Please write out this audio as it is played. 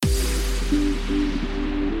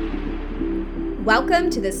Welcome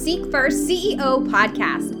to the Seek First CEO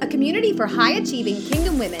podcast, a community for high-achieving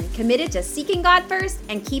kingdom women committed to seeking God first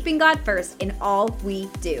and keeping God first in all we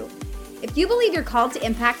do. If you believe you're called to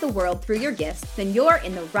impact the world through your gifts, then you're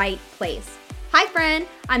in the right place. Hi, friend.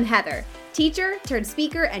 I'm Heather, teacher turned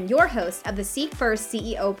speaker and your host of the Seek First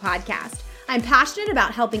CEO podcast. I'm passionate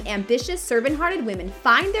about helping ambitious, servant-hearted women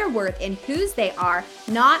find their worth in whose they are,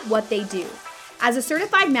 not what they do. As a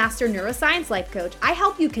certified master neuroscience life coach, I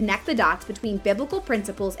help you connect the dots between biblical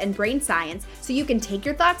principles and brain science so you can take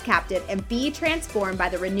your thoughts captive and be transformed by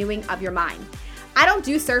the renewing of your mind. I don't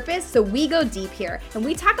do surface, so we go deep here, and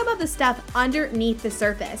we talk about the stuff underneath the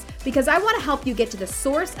surface because I want to help you get to the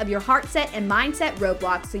source of your heart set and mindset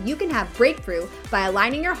roadblocks so you can have breakthrough by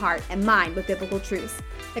aligning your heart and mind with biblical truths.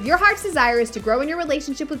 If your heart's desire is to grow in your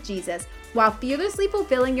relationship with Jesus while fearlessly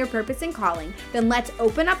fulfilling your purpose and calling, then let's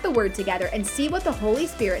open up the Word together and see what the Holy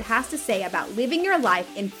Spirit has to say about living your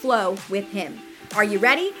life in flow with Him. Are you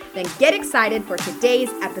ready? Then get excited for today's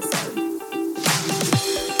episode.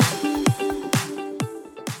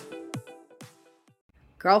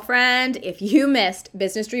 Girlfriend, if you missed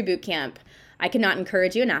Business Tree Bootcamp, I cannot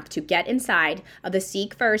encourage you enough to get inside of the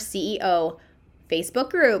Seek First CEO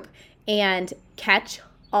Facebook group and catch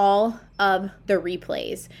all of the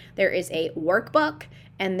replays. There is a workbook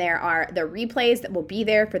and there are the replays that will be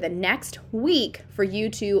there for the next week for you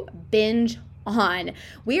to binge on.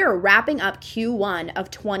 We are wrapping up Q1 of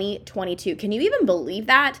 2022. Can you even believe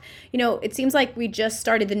that? You know, it seems like we just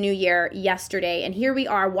started the new year yesterday, and here we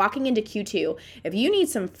are walking into Q2. If you need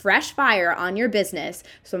some fresh fire on your business,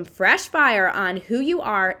 some fresh fire on who you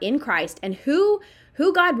are in Christ and who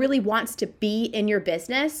God really wants to be in your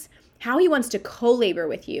business, how He wants to co-labor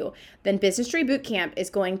with you, then Business Tree Bootcamp is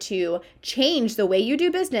going to change the way you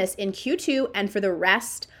do business in Q2 and for the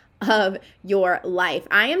rest of your life.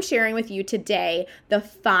 I am sharing with you today the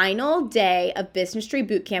final day of Business Tree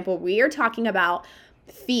Bootcamp where we are talking about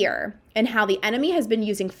fear and how the enemy has been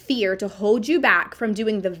using fear to hold you back from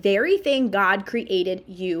doing the very thing God created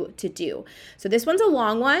you to do. So this one's a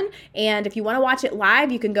long one, and if you want to watch it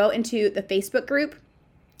live, you can go into the Facebook group.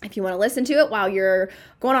 If you want to listen to it while you're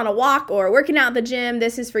going on a walk or working out at the gym,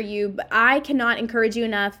 this is for you. But I cannot encourage you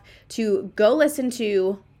enough to go listen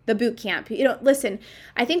to the boot camp. You know, listen,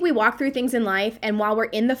 I think we walk through things in life, and while we're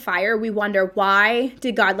in the fire, we wonder, why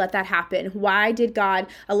did God let that happen? Why did God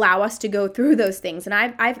allow us to go through those things? And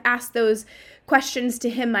I've asked those questions to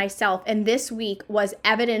Him myself, and this week was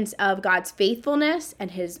evidence of God's faithfulness and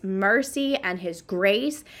His mercy and His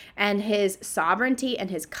grace and His sovereignty and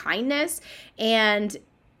His kindness. And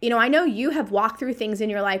you know, I know you have walked through things in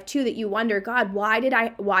your life too that you wonder, God, why did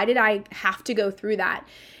I have to go through that?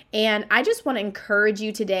 And I just want to encourage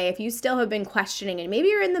you today, if you still have been questioning, and maybe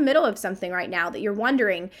you're in the middle of something right now that you're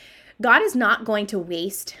wondering, God is not going to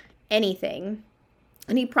waste anything.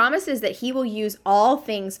 And He promises that He will use all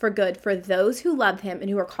things for good for those who love Him and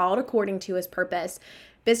who are called according to His purpose.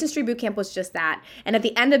 Business Tree Bootcamp was just that. And at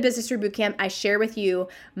the end of Business Tree Bootcamp, I share with you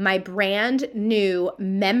my brand new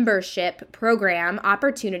membership program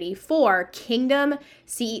opportunity for Kingdom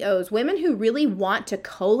CEOs, women who really want to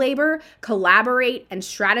co-labor, collaborate, and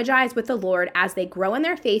strategize with the Lord as they grow in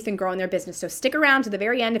their faith and grow in their business. So stick around to the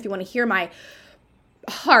very end if you want to hear my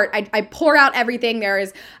heart. I pour out everything.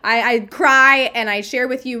 I cry and I share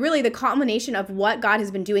with you really the culmination of what God has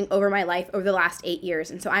been doing over my life over the last 8 years.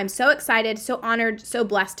 And so I'm so excited, so honored, so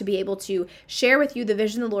blessed to be able to share with you the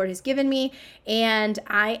vision the Lord has given me. And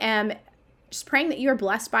I am just praying that you are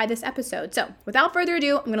blessed by this episode. So without further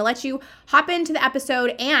ado, I'm going to let you hop into the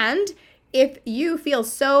episode. And if you feel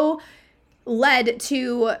so led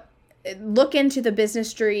to look into the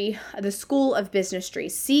Business Tree, the School of Business Tree.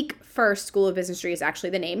 Seek First School of Business Tree is actually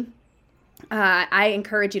the name. I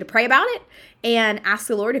encourage you to pray about it and ask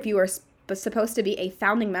the Lord if you are supposed to be a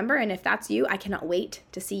founding member. And if that's you, I cannot wait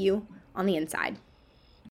to see you on the inside.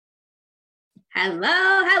 Hello.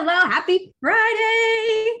 Happy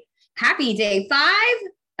Friday. Happy day 5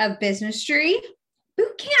 of Business Tree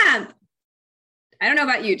Bootcamp. I don't know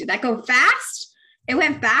about you. Did that go fast? It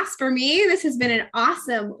went fast for me. This has been an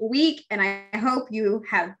awesome week, and I hope you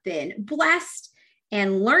have been blessed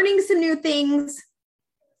and learning some new things.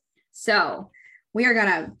 So we are going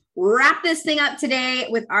to wrap this thing up today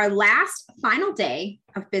with our last final day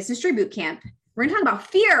of Business Tree Bootcamp. We're going to talk about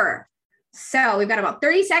fear. So we've got about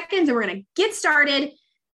 30 seconds, and we're going to get started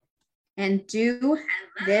and do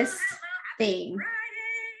this thing.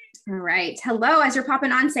 All right. Hello. As you're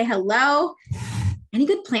popping on, say hello. Any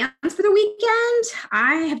good plans for the weekend?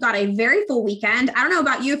 I have got a very full weekend. I don't know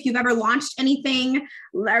about you, if you've ever launched anything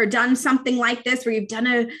or done something like this where you've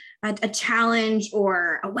done a challenge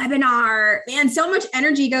or a webinar. Man, so much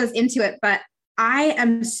energy goes into it, but I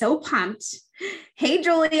am so pumped. Hey,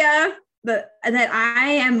 Julia, that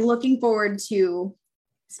I am looking forward to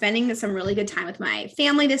spending some really good time with my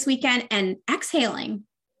family this weekend and exhaling.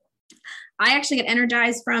 I actually get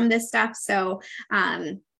energized from this stuff. So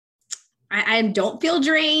I don't feel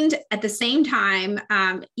drained at the same time.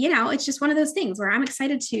 It's just one of those things where I'm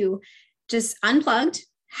excited to just unplugged,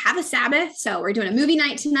 have a Sabbath. So we're doing a movie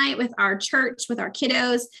night tonight with our church, with our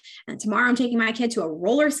kiddos. And tomorrow I'm taking my kid to a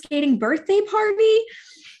roller skating birthday party.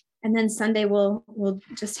 And then Sunday we'll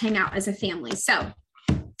just hang out as a family. So,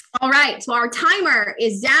 all right. So our timer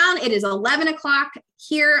is down. It is 11 o'clock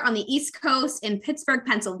here on the East Coast in Pittsburgh,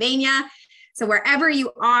 Pennsylvania. So wherever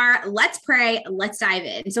you are, let's pray, let's dive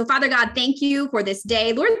in. So Father God, thank you for this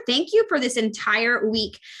day. Lord, thank you for this entire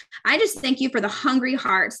week. I just thank you for the hungry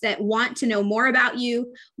hearts that want to know more about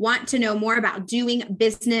you, want to know more about doing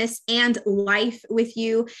business and life with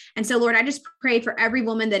you. And so Lord, I just pray for every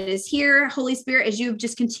woman that is here, Holy Spirit, as you've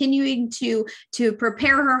just continuing to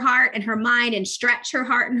prepare her heart and her mind and stretch her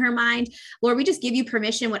heart and her mind. Lord, we just give you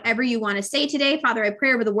permission, whatever you want to say today. Father, I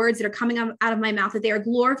pray over the words that are coming out of my mouth, that they are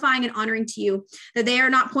glorifying and honoring to you, that they are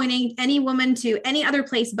not pointing any woman to any other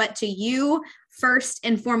place but to you first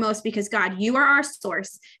and foremost, because God, you are our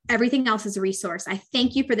source. Everything else is a resource. I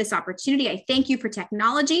thank you for this opportunity. I thank you for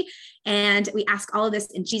technology. And we ask all of this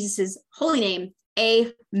in Jesus's holy name.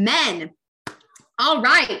 Amen. All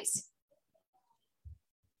right.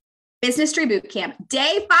 Business Tree Bootcamp,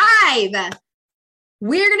 day 5.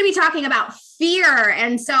 We're going to be talking about fear.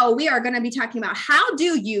 And so we are going to be talking about how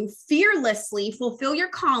do you fearlessly fulfill your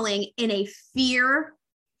calling in a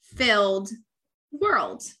fear-filled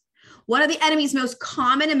world? One of the enemy's most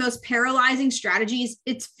common and most paralyzing strategies,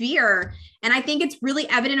 it's fear. And I think it's really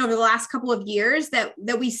evident over the last couple of years that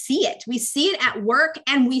we see it. We see it at work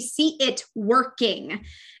and we see it working.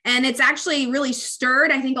 And it's actually really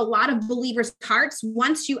stirred, I think, a lot of believers' hearts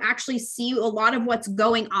once you actually see a lot of what's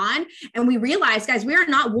going on. And we realize, guys, we are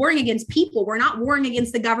not warring against people. We're not warring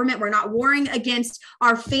against the government. We're not warring against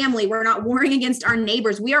our family. We're not warring against our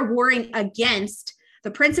neighbors. We are warring against the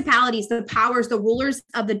principalities, the powers, the rulers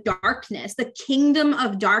of the darkness, the kingdom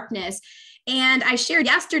of darkness. And I shared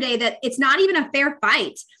yesterday that it's not even a fair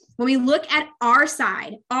fight. When we look at our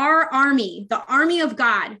side, our army, the army of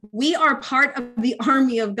God, we are part of the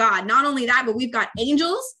army of God. Not only that, but we've got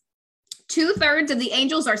angels. 2/3 of the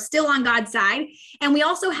angels are still on God's side. And we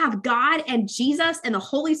also have God and Jesus and the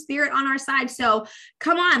Holy Spirit on our side. So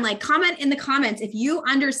come on, comment in the comments if you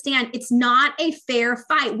understand it's not a fair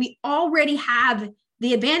fight. We already have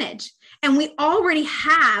the advantage and we already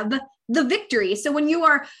have the victory. So when you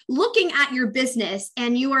are looking at your business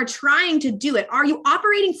and you are trying to do it, are you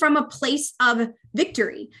operating from a place of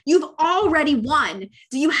victory? You've already won.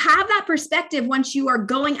 Do you have that perspective once you are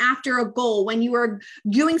going after a goal, when you are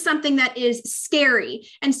doing something that is scary?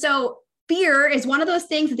 And so fear is one of those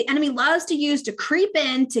things that the enemy loves to use to creep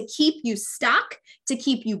in, to keep you stuck, to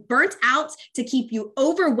keep you burnt out, to keep you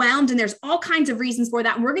overwhelmed. And there's all kinds of reasons for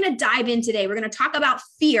that. And we're going to dive in today. We're going to talk about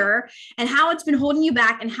fear and how it's been holding you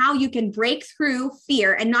back and how you can break through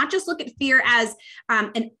fear and not just look at fear as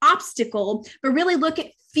an obstacle, but really look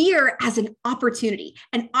at fear as an opportunity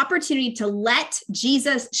to let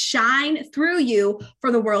Jesus shine through you for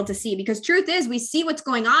the world to see. Because truth is, we see what's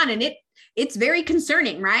going on and it's very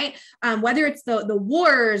concerning, right? Whether it's the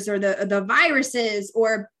wars or the viruses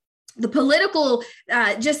or the political,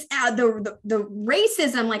 the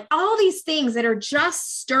racism, like all these things that are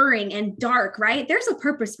just stirring and dark, right? There's a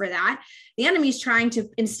purpose for that. The enemy's trying to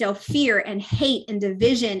instill fear and hate and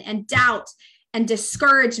division and doubt and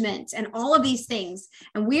discouragement and all of these things.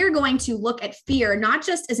 And we're going to look at fear, not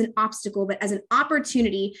just as an obstacle, but as an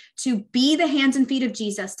opportunity to be the hands and feet of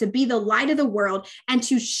Jesus, to be the light of the world, and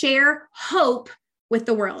to share hope with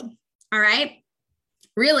the world. All right.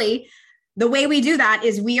 Really, the way we do that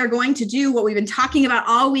is we are going to do what we've been talking about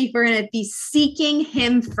all week. We're going to be seeking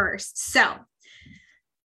him first. So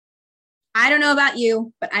I don't know about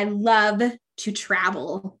you, but I love to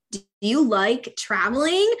travel. Do you like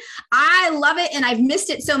traveling? I love it. And I've missed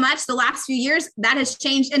it so much the last few years. That has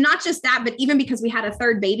changed. And not just that, but even because we had a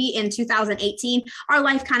third baby in 2018, our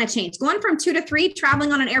life kind of changed. Going from 2 to 3,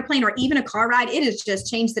 traveling on an airplane or even a car ride, it has just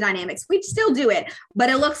changed the dynamics. We still do it, but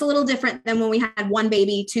it looks a little different than when we had 1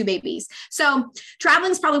 baby, 2 babies. So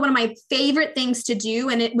traveling is probably one of my favorite things to do.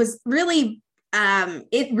 And it was really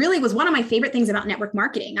it really was one of my favorite things about network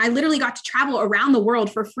marketing. I literally got to travel around the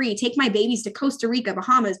world for free, take my babies to Costa Rica,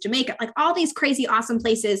 Bahamas, Jamaica, like all these crazy, awesome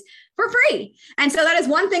places for free. And so that is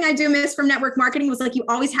one thing I do miss from network marketing, was like, you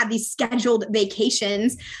always had these scheduled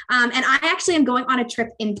vacations. And I actually am going on a trip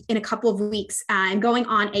in a couple of weeks. I'm going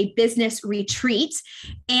on a business retreat,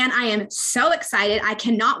 and I am so excited. I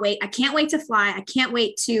cannot wait. I can't wait to fly. I can't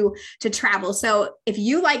wait to travel. So if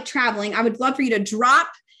you like traveling, I would love for you to drop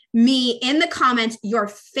me in the comments your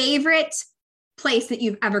favorite place that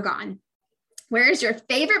you've ever gone. Where is your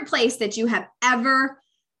favorite place that you have ever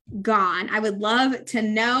gone? I would love to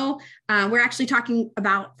know. We're actually talking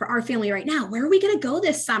about, for our family right now, where are we going to go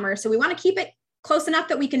this summer? So we want to keep it close enough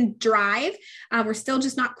that we can drive. We're still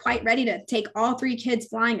just not quite ready to take all 3 kids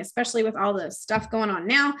flying, especially with all the stuff going on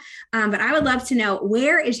now. But I would love to know,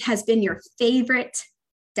 where has been your favorite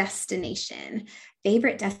destination?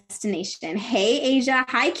 Favorite destination. Hey, Asia.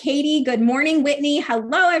 Hi, Katie. Good morning, Whitney.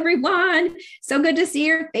 Hello, everyone. So good to see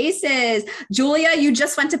your faces. Julia, you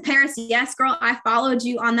just went to Paris. Yes, girl. I followed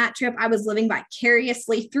you on that trip. I was living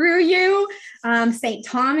vicariously through you. St.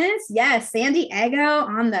 Thomas. Yes. San Diego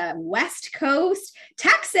on the West Coast.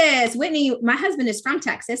 Texas. Whitney, my husband is from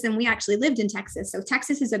Texas, and we actually lived in Texas. So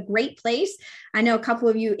Texas is a great place. I know a couple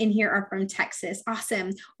of you in here are from Texas.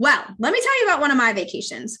 Awesome. Well, let me tell you about one of my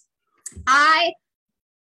vacations. I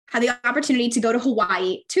had the opportunity to go to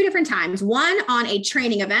Hawaii 2 different times. One on a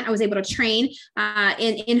training event. I was able to train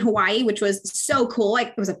in Hawaii, which was so cool. Like,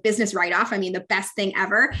 it was a business write-off. I mean, the best thing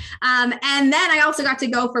ever. And then I also got to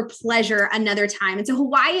go for pleasure another time. And so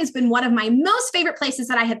Hawaii has been one of my most favorite places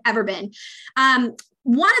that I have ever been.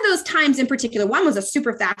 One of those times in particular, one was a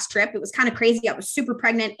super fast trip. It was kind of crazy. I was super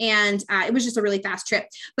pregnant, and it was just a really fast trip.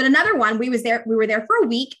 But another one, we were there for a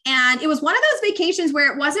week, and it was one of those vacations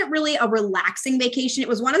where it wasn't really a relaxing vacation. It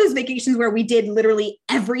was one of those vacations where we did literally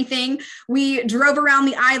everything. We drove around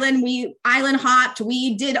the island. We island hopped.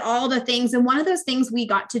 We did all the things. And one of those things we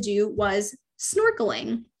got to do was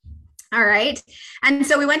snorkeling. All right. And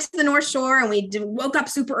so we went to the North Shore, and we woke up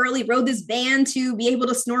super early, rode this van to be able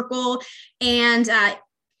to snorkel. And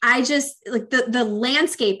I just like the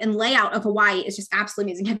landscape and layout of Hawaii is just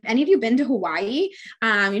absolutely amazing. Have any of you been to Hawaii?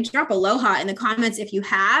 You drop aloha in the comments if you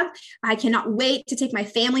have. I cannot wait to take my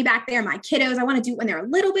family back there, my kiddos. I want to do it when they're a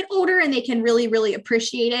little bit older and they can really, really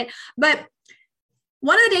appreciate it. But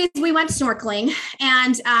one of the days we went snorkeling,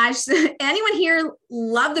 and anyone here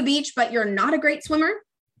love the beach, but you're not a great swimmer?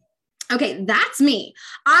 Okay, that's me.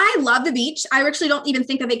 I love the beach. I actually don't even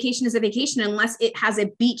think a vacation is a vacation unless it has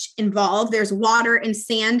a beach involved. There's water and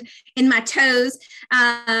sand in my toes.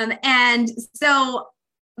 And so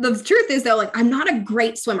the truth is, though, like, I'm not a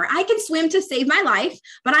great swimmer. I can swim to save my life,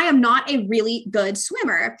 but I am not a really good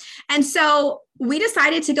swimmer. And so we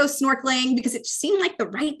decided to go snorkeling because it seemed like the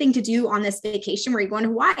right thing to do on this vacation where you're going to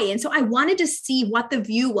Hawaii. And so I wanted to see what the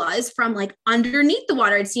view was from like underneath the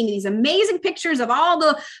water. I'd seen these amazing pictures of all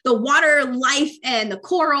the water life and the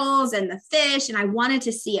corals and the fish, and I wanted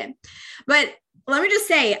to see it. But let me just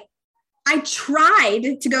say, I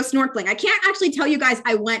tried to go snorkeling. I can't actually tell you guys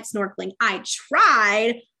I went snorkeling. I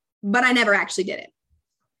tried, but I never actually did it.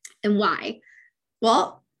 And why?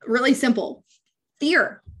 Well, really simple.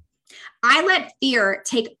 Fear. I let fear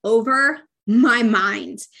take over my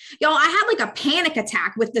mind. Y'all, I had like a panic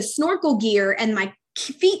attack with the snorkel gear and my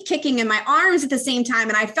feet kicking and my arms at the same time.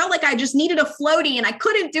 And I felt like I just needed a floaty and I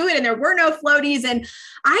couldn't do it. And there were no floaties. And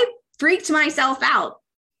I freaked myself out.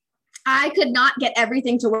 I could not get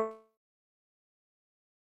everything to work.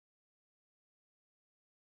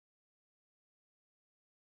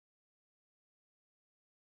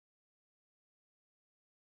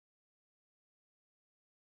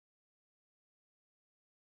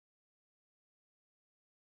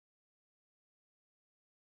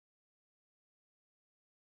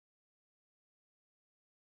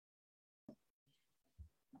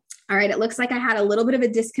 All right, it looks like I had a little bit of a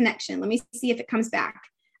disconnection. Let me see if it comes back.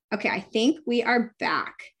 Okay, I think we are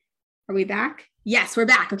back. Are we back? Yes, we're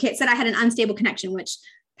back. Okay, it said I had an unstable connection, which,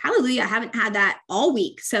 hallelujah, I haven't had that all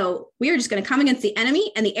week. So we are just going to come against the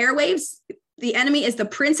enemy and the airwaves. The enemy is the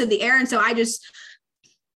prince of the air. And so I just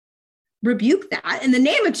rebuke that. In the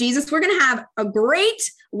name of Jesus, we're going to have a great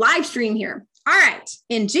live stream here. All right,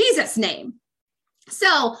 in Jesus' name. So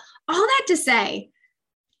all that to say,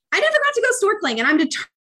 I never got to go snorkeling, and I'm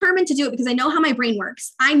determined to do it because I know how my brain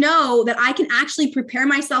works. I know that I can actually prepare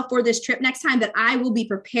myself for this trip next time, that I will be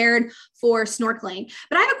prepared for snorkeling.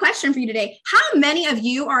 But I have a question for you today. How many of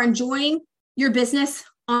you are enjoying your business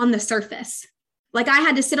on the surface? Like, I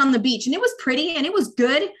had to sit on the beach and it was pretty and it was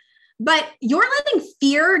good, But you're letting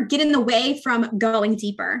fear get in the way from going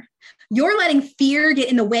deeper. You're letting fear get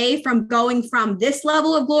in the way from going from this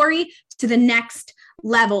level of glory to the next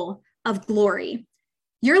level of glory.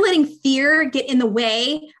 You're letting fear get in the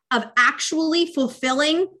way of actually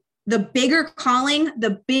fulfilling the bigger calling,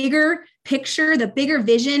 the bigger picture, the bigger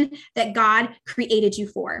vision that God created you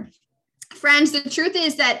for. Friends, the truth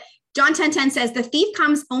is that John 10:10 says, the thief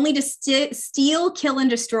comes only to steal, kill, and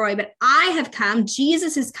destroy, but I have come,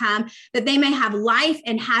 Jesus has come, that they may have life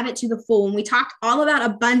and have it to the full. And we talked all about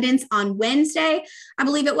abundance on Wednesday, I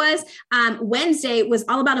believe it was. Wednesday was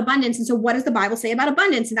all about abundance. And so what does the Bible say about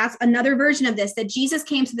abundance? And that's another version of this, that Jesus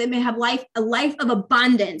came so that they may have life, a life of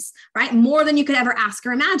abundance, right? More than you could ever ask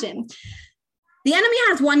or imagine. The enemy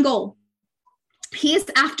has one goal. He is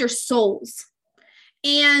after souls.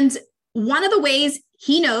 And one of the ways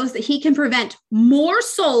he knows that he can prevent more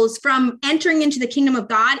souls from entering into the kingdom of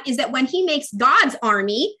God is that when he makes God's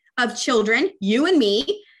army of children, you and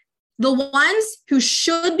me, the ones who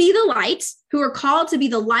should be the light, who are called to be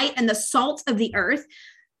the light and the salt of the earth,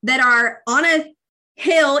 that are on a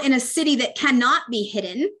hill in a city that cannot be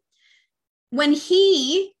hidden, when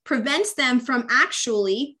he prevents them from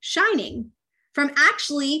actually shining, from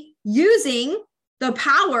actually using the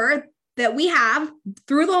power that we have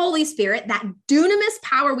through the Holy Spirit, that dunamis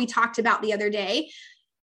power we talked about the other day,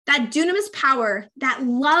 that dunamis power, that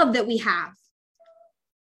love that we have,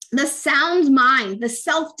 the sound mind, the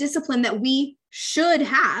self-discipline that we should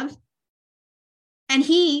have, and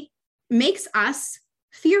he makes us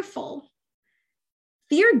fearful.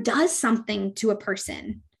 Fear does something to a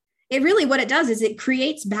person. It really, what it does is it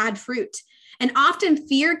creates bad fruit. And often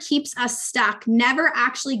fear keeps us stuck, never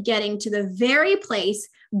actually getting to the very place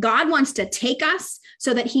God wants to take us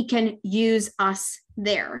so that he can use us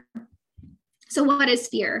there. So what is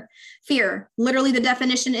fear? Fear, literally the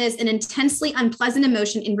definition is an intensely unpleasant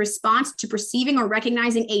emotion in response to perceiving or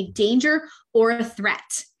recognizing a danger or a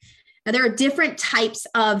threat. Now, there are different types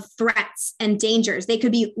of threats and dangers. They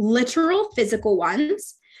could be literal physical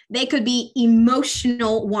ones. They could be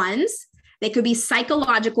emotional ones. They could be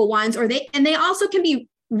psychological ones, and they also can be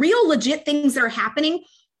real legit things that are happening,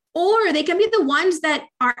 or they can be the ones that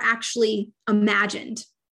are actually imagined.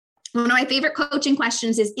 One of my favorite coaching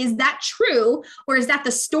questions is that true, or is that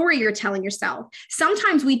the story you're telling yourself?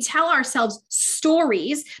 Sometimes we tell ourselves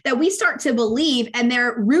stories that we start to believe, and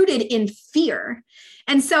they're rooted in fear.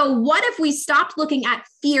 And so what if we stopped looking at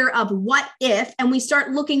fear of what if, and we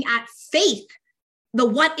start looking at faith, the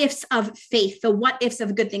what ifs of faith, the what ifs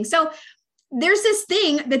of good things. So there's this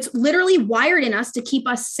thing that's literally wired in us to keep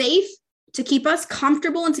us safe, to keep us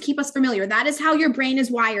comfortable, and to keep us familiar. That is how your brain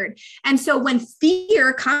is wired. And so when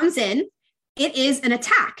fear comes in, it is an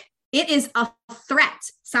attack. It is a threat,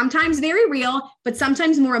 sometimes very real, but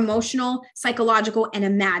sometimes more emotional, psychological, and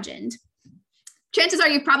imagined. Chances are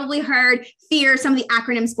you've probably heard fear, some of the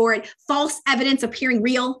acronyms for it, false evidence appearing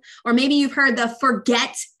real, or maybe you've heard the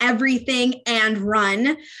forget everything and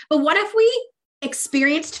run. But what if we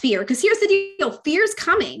experienced fear? Because here's the deal, fear is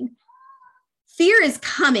coming. Fear is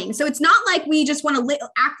coming. So it's not like we just want to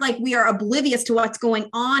act like we are oblivious to what's going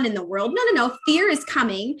on in the world. No. Fear is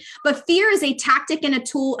coming, but fear is a tactic and a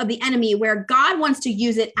tool of the enemy where God wants to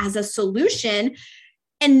use it as a solution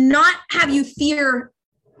and not have you fear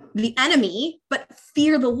the enemy, but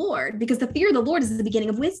fear the Lord, because the fear of the Lord is the beginning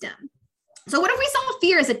of wisdom. So what if we saw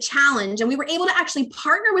fear as a challenge and we were able to actually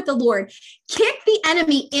partner with the Lord, kick the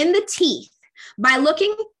enemy in the teeth by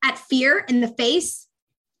looking at fear in the face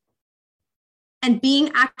and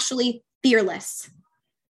being actually fearless?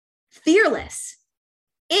 Fearless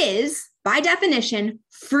is, by definition,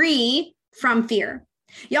 free from fear.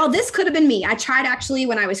 Y'all, this could have been me. I tried actually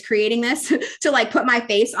when I was creating this to like put my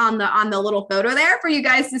face on the little photo there for you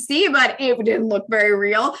guys to see, but it didn't look very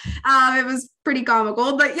real. It was pretty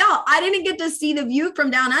comical, but y'all, I didn't get to see the view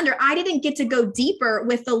from down under. I didn't get to go deeper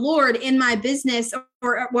with the Lord in my business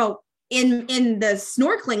in the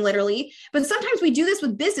snorkeling, literally. But sometimes we do this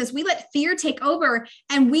with business. We let fear take over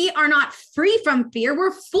and we are not free from fear.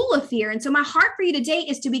 We're full of fear. And so my heart for you today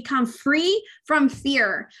is to become free from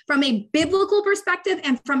fear, from a biblical perspective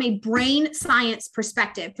and from a brain science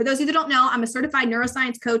perspective. For those of you that don't know, I'm a certified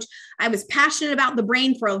neuroscience coach. I was passionate about the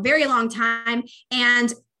brain for a very long time.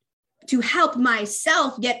 And to help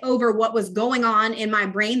myself get over what was going on in my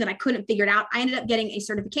brain that I couldn't figure it out, I ended up getting a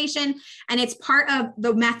certification, and it's part of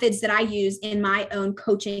the methods that I use in my own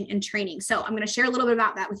coaching and training. So I'm going to share a little bit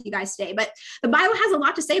about that with you guys today. But the Bible has a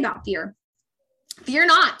lot to say about fear. Fear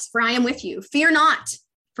not, for I am with you. Fear not,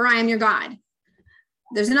 for I am your God.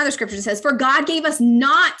 There's another scripture that says, for God gave us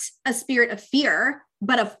not a spirit of fear,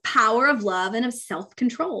 but of power, of love, and of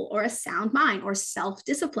self-control, or a sound mind, or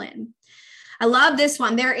self-discipline. I love this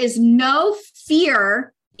one. There is no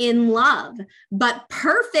fear in love, but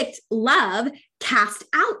perfect love casts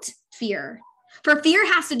out fear. For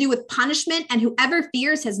fear has to do with punishment, and whoever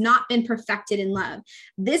fears has not been perfected in love.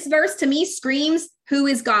 This verse to me screams, who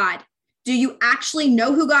is God? Do you actually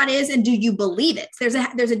know who God is, and do you believe it? There's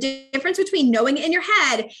a difference between knowing it in your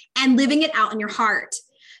head and living it out in your heart.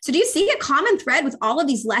 So do you see a common thread with all of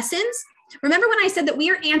these lessons? Remember when I said that we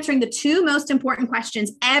are answering the two most important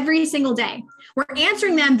questions every single day? We're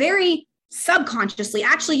answering them very subconsciously.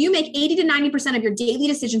 Actually, you make 80 to 90% of your daily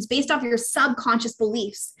decisions based off your subconscious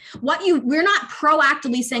beliefs. We're not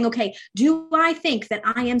proactively saying, okay, do I think that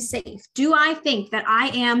I am safe? Do I think that I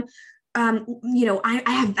am, I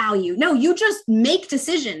have value? No, you just make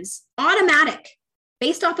decisions, automatic,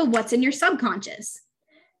 based off of what's in your subconscious.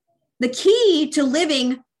 The key to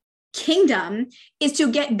living kingdom is to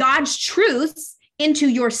get God's truths into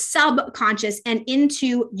your subconscious and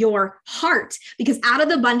into your heart, because out of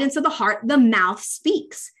the abundance of the heart, the mouth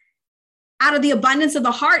speaks. Out of the abundance of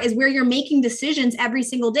the heart is where you're making decisions every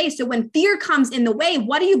single day. So when fear comes in the way,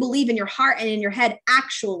 what do you believe in your heart and in your head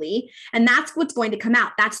actually? And that's what's going to come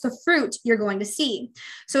out. That's the fruit you're going to see.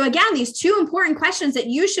 So again, these two important questions that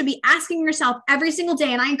you should be asking yourself every single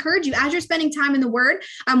day. And I encourage you, as you're spending time in the Word,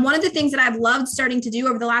 one of the things that I've loved starting to do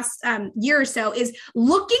over the last year or so is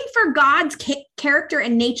looking for God's character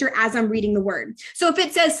and nature as I'm reading the Word. So if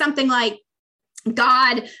it says something like,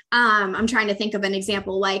 God, I'm trying to think of an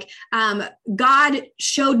example, like God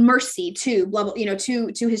showed mercy to blah, blah,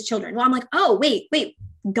 to his children. Well, I'm like, oh, wait,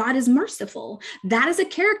 God is merciful. That is a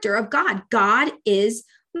character of God. God is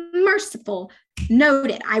merciful.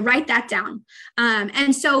 Noted. I write that down.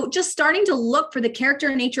 And so just starting to look for the character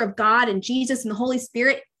and nature of God and Jesus and the Holy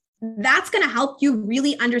Spirit, that's going to help you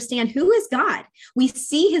really understand who is God. We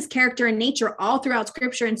see his character and nature all throughout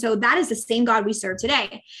scripture. And so that is the same God we serve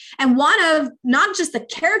today. And one of not just the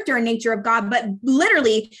character and nature of God, but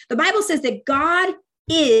literally the Bible says that God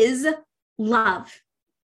is love.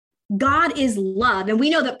 God is love. And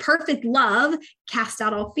we know that perfect love casts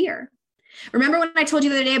out all fear. Remember when I told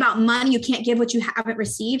you the other day about money, you can't give what you haven't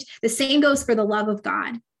received? The same goes for the love of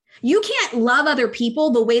God. You can't love other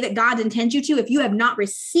people the way that God intends you to if you have not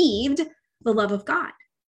received the love of God.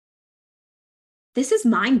 This is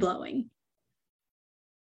mind-blowing.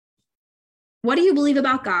 What do you believe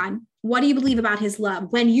about God? What do you believe about his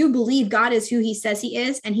love? When you believe God is who he says he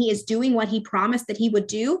is and he is doing what he promised that he would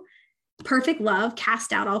do, perfect love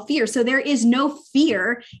casts out all fear. So there is no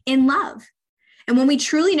fear in love. And when we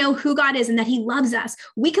truly know who God is and that he loves us,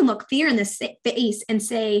 we can look fear in the face and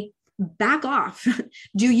say, back off.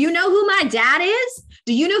 Do you know who my dad is?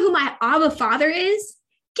 Do you know who my Abba Father is?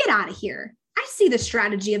 Get out of here. I see the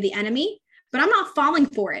strategy of the enemy, but I'm not falling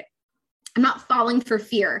for it. I'm not falling for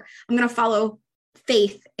fear. I'm going to follow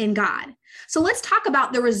faith in God. So let's talk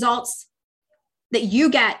about the results that you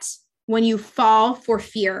get when you fall for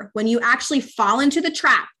fear, when you actually fall into the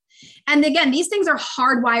trap. And again, these things are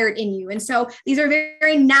hardwired in you. And so these are very,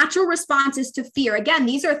 very natural responses to fear. Again,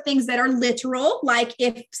 these are things that are literal. Like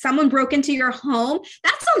if someone broke into your home,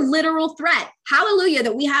 that's a literal threat. Hallelujah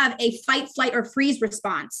that we have a fight, flight, or freeze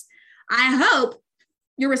response. I hope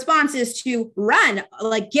your response is to run,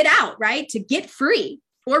 like get out, right? To get free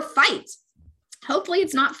or fight. Hopefully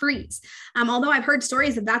it's not freeze. Although I've heard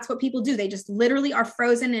stories that that's what people do. They just literally are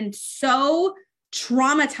frozen and so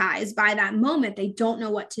traumatized by that moment, they don't know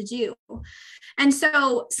what to do. And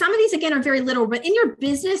so some of these, again, are very little, but in your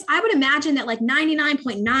business, I would imagine that like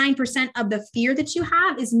 99.9% of the fear that you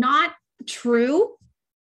have is not true.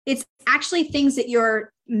 It's actually things that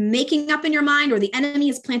you're making up in your mind, or the enemy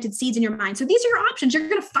has planted seeds in your mind. So these are your options. You're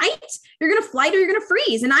going to fight, you're going to flight, or you're going to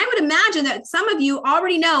freeze. And I would imagine that some of you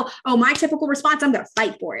already know, oh, my typical response, I'm going to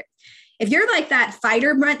fight for it. If you're like that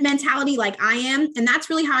fighter mentality, like I am, and that's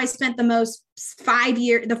really how I spent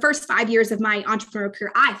the first 5 years of my entrepreneurial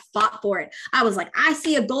career, I fought for it. I was like, I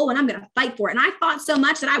see a goal and I'm going to fight for it. And I fought so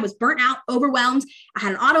much that I was burnt out, overwhelmed. I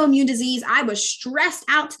had an autoimmune disease. I was stressed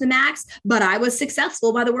out to the max, but I was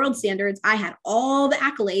successful by the world standards. I had all the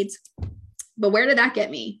accolades, but where did that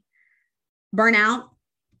get me? Burnout,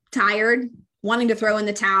 tired, wanting to throw in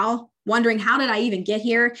the towel, wondering how did I even get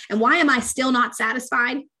here? And why am I still not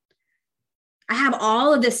satisfied? I have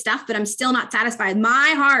all of this stuff, but I'm still not satisfied.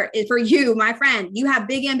 My heart is for you, my friend. You have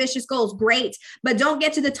big, ambitious goals. Great. But don't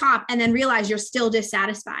get to the top and then realize you're still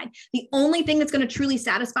dissatisfied. The only thing that's going to truly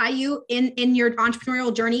satisfy you in your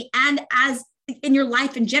entrepreneurial journey and as in your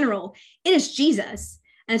life in general, it is Jesus.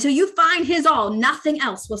 And until you find his all, nothing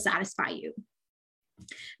else will satisfy you.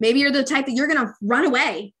 Maybe you're the type that you're going to run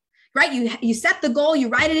away. right? You set the goal, you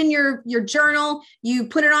write it in your journal, you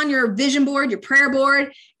put it on your vision board, your prayer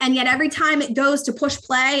board. And yet every time it goes to push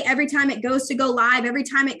play, every time it goes to go live, every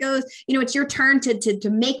time it goes, it's your turn to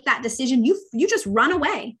make that decision. You just run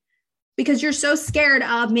away because you're so scared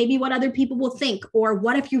of maybe what other people will think, or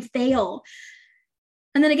what if you fail?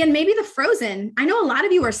 And then again, maybe the frozen. I know a lot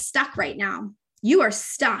of you are stuck right now. You are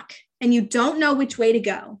stuck and you don't know which way to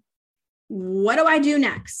go. What do I do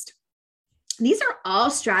next? These are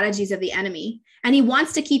all strategies of the enemy. And he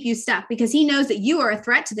wants to keep you stuck because he knows that you are a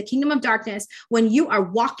threat to the kingdom of darkness when you are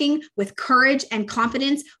walking with courage and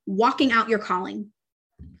confidence, walking out your calling.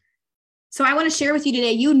 So I want to share with you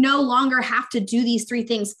today, you no longer have to do these three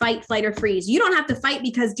things: fight, flight, or freeze. You don't have to fight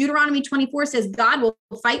because Deuteronomy 24 says God will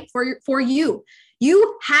fight for you.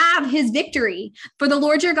 You have his victory. For the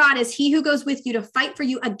Lord your God is he who goes with you to fight for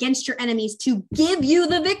you against your enemies, to give you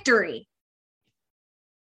the victory.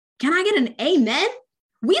 Can I get an amen?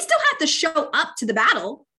 We still have to show up to the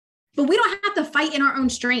battle, but we don't have to fight in our own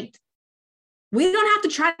strength. We don't have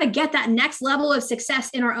to try to get that next level of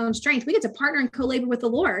success in our own strength. We get to partner and co-labor with the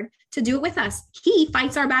Lord to do it with us. He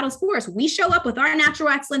fights our battles for us. We show up with our natural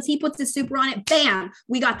excellence. He puts his super on it. Bam,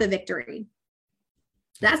 we got the victory.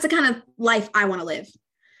 That's the kind of life I want to live.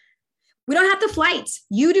 We don't have to fight.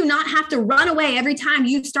 You do not have to run away every time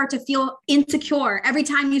you start to feel insecure, every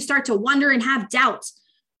time you start to wonder and have doubt.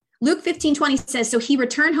 Luke 15:20 says, so he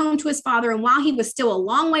returned home to his father, and while he was still a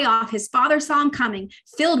long way off, his father saw him coming.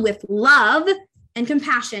 Filled with love and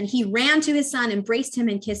compassion, he ran to his son, embraced him,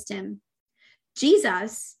 and kissed him.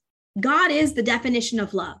 Jesus, God is the definition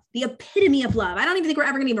of love, the epitome of love. I don't even think we're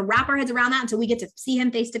ever going to even wrap our heads around that until we get to see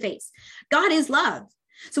him face to face. God is love.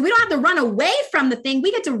 So we don't have to run away from the thing.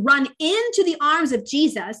 We get to run into the arms of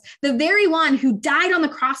Jesus, the very one who died on the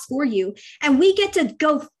cross for you. And we get to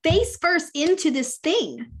go face first into this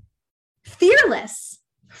thing. Fearless,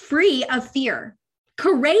 free of fear,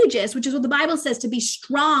 courageous, which is what the Bible says, to be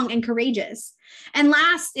strong and courageous. And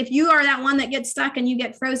last, if you are that one that gets stuck and you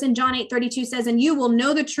get frozen, John 8:32 says, and you will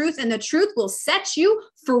know the truth, and the truth will set you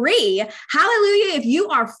free. Hallelujah. If you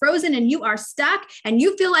are frozen and you are stuck and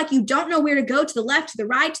you feel like you don't know where to go, to the left, to the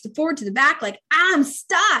right, to the forward, to the back, like I'm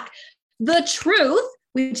stuck, the truth,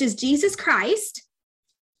 which is Jesus Christ,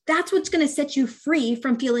 that's what's going to set you free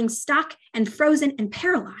from feeling stuck and frozen and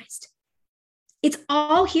paralyzed. It's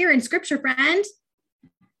all here in scripture, friend.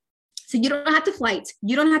 So you don't have to fight,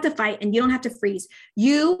 you don't have to fight, and you don't have to freeze.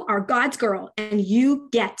 You are God's girl and you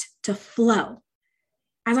get to flow.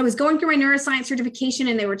 As I was going through my neuroscience certification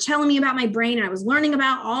and they were telling me about my brain and I was learning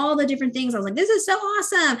about all the different things, I was like, this is so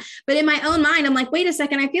awesome. But in my own mind, I'm like, wait a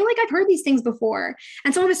second, I feel like I've heard these things before.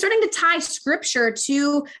 And so I was starting to tie scripture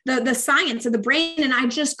to the science of the brain. And I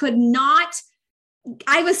just could not,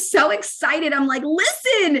 I was so excited. I'm like,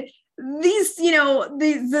 listen, these,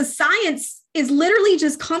 the science is literally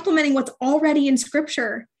just complementing what's already in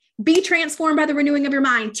scripture. Be transformed by the renewing of your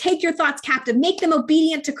mind. Take your thoughts captive. Make them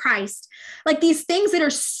obedient to Christ. Like these things that are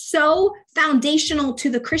so foundational to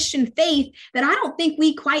the Christian faith that I don't think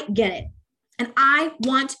we quite get it. And I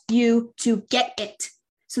want you to get it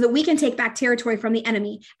so that we can take back territory from the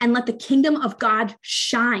enemy and let the kingdom of God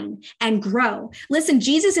shine and grow. Listen,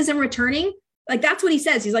 Jesus isn't returning. Like that's what he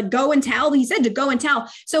says. He's like, go and tell. He said to go and tell.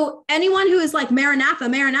 So anyone who is like, Maranatha,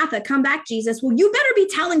 Maranatha, come back, Jesus. Well, you better be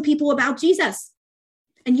telling people about Jesus.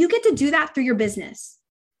 And you get to do that through your business.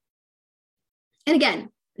 And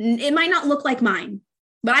again, it might not look like mine,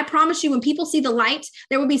 but I promise you, when people see the light,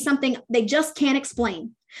 there will be something they just can't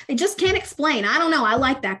explain. They just can't explain. I don't know. I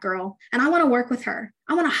like that girl and I want to work with her.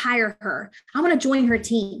 I want to hire her. I want to join her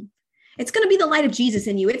team. It's going to be the light of Jesus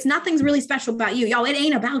in you. It's nothing's really special about you. Y'all, it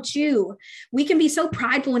ain't about you. We can be so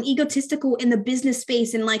prideful and egotistical in the business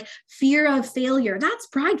space and like fear of failure. That's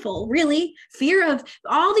prideful, really. Fear of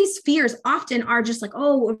all these fears often are just like,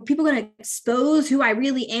 oh, are people going to expose who I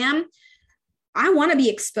really am? I want to be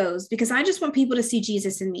exposed because I just want people to see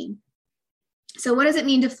Jesus in me. So what does it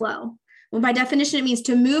mean to flow? Well, by definition, it means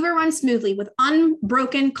to move or run smoothly with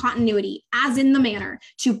unbroken continuity, as in the manner,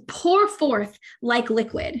 to pour forth like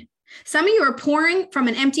liquid. Some of you are pouring from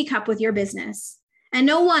an empty cup with your business, and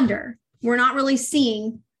no wonder we're not really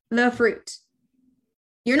seeing the fruit.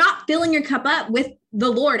 You're not filling your cup up with the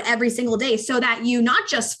Lord every single day so that you not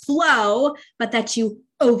just flow, but that you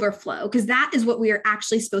overflow, because that is what we are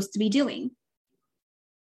actually supposed to be doing.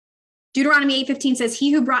 Deuteronomy 8:15 says,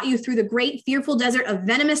 he who brought you through the great fearful desert of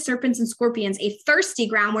venomous serpents and scorpions, a thirsty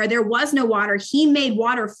ground where there was no water, he made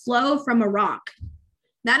water flow from a rock.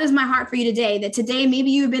 That is my heart for you today, that today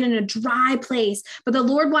maybe you've been in a dry place, but the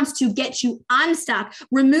Lord wants to get you unstuck,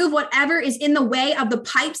 remove whatever is in the way of the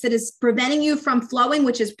pipes that is preventing you from flowing,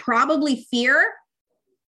 which is probably fear.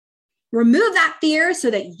 Remove that fear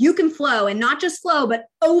so that you can flow, and not just flow, but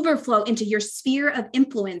overflow into your sphere of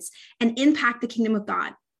influence and impact the kingdom of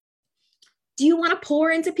God. Do you want to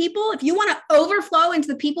pour into people? If you want to overflow into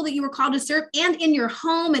the people that you were called to serve, and in your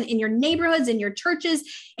home and in your neighborhoods, in your churches,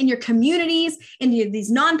 in your communities, in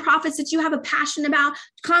these nonprofits that you have a passion about,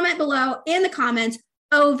 comment below in the comments,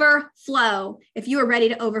 overflow, if you are ready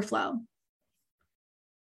to overflow.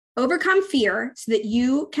 Overcome fear so that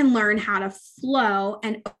you can learn how to flow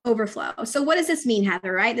and overflow. So what does this mean,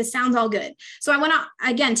 Heather, right? This sounds all good. So I want to,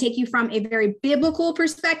 again, take you from a very biblical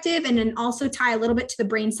perspective and then also tie a little bit to the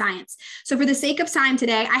brain science. So for the sake of time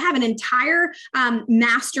today, I have an entire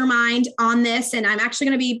mastermind on this, and I'm actually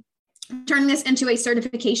going to be turning this into a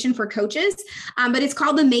certification for coaches, but it's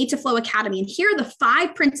called the Made to Flow Academy. And here are the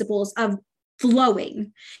 5 principles of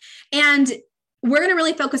flowing. And we're going to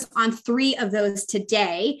really focus on 3 of those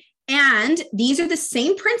today. And these are the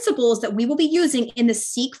same principles that we will be using in the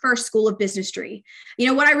Seek First School of Businessry. You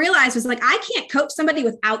know, what I realized was, like, I can't coach somebody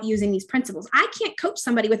without using these principles. I can't coach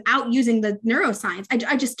somebody without using the neuroscience.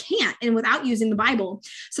 I just can't, and without using the Bible.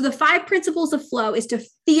 So the 5 principles of flow is to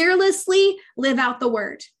fearlessly live out the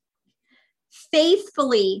word,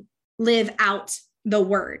 faithfully live out the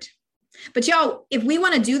word. But y'all, if we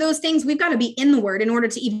want to do those things, we've got to be in the word in order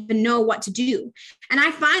to even know what to do. And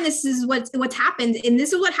I find this is what's happened. And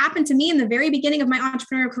this is what happened to me in the very beginning of my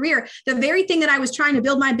entrepreneurial career. The very thing that I was trying to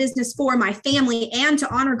build my business for, my family, and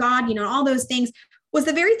to honor God, you know, all those things, was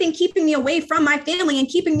the very thing keeping me away from my family and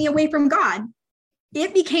keeping me away from God.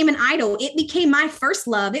 It became an idol. It became my first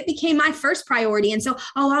love. It became my first priority. And so,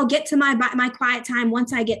 I'll get to my quiet time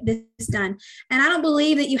once I get this done. And I don't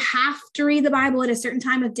believe that you have to read the Bible at a certain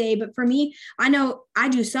time of day. But for me, I know I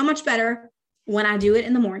do so much better when I do it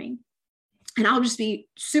in the morning. And I'll just be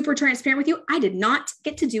super transparent with you. I did not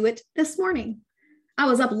get to do it this morning. I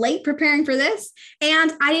was up late preparing for this,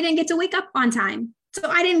 and I didn't get to wake up on time. So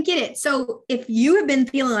I didn't get it. So if you have been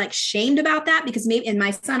feeling like shamed about that, because maybe, and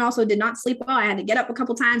my son also did not sleep well, I had to get up a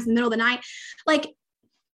couple times in the middle of the night. Like,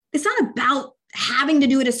 it's not about having to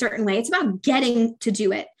do it a certain way. It's about getting to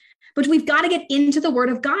do it. But we've got to get into the word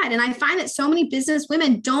of God. And I find that so many business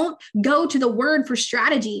women don't go to the word for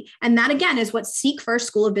strategy. And that, again, is what Seek First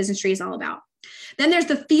School of Businessry is all about. Then there's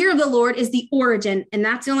the fear of the Lord is the origin. And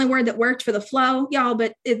that's the only word that worked for the flow, y'all.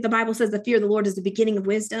 But the Bible says the fear of the Lord is the beginning of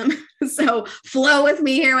wisdom. So flow with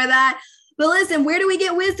me here with that. But listen, where do we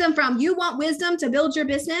get wisdom from? You want wisdom to build your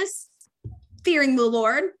business? Fearing the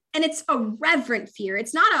Lord. And it's a reverent fear.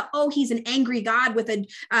 It's not he's an angry God with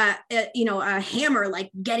a hammer,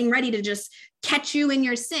 like getting ready to just catch you in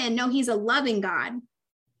your sin. No, he's a loving God.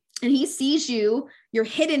 And he sees you, you're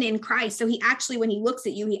hidden in Christ. So he actually, when he looks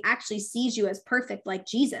at you, he actually sees you as perfect, like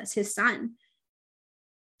Jesus, his son.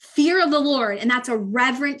 Fear of the Lord. And that's a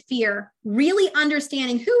reverent fear, really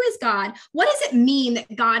understanding who is God. What does it mean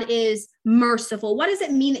that God is merciful? What does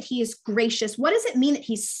it mean that he is gracious? What does it mean that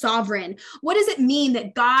he's sovereign? What does it mean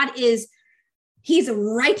that God is He's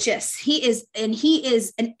righteous. He is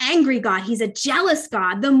an angry God. He's a jealous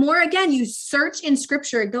God. The more, again, you search in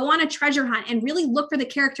scripture, go on a treasure hunt and really look for the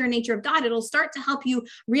character and nature of God, it'll start to help you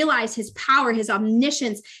realize his power, his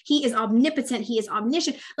omniscience. He is omnipotent. He is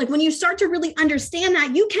omniscient. Like, when you start to really understand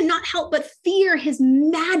that, you cannot help but fear his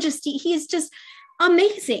majesty. He is just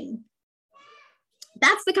amazing.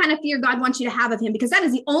 That's the kind of fear God wants you to have of him, because that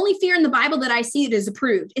is the only fear in the Bible that I see that is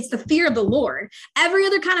approved. It's the fear of the Lord. Every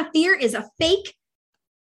other kind of fear is a fake,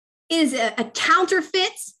 is a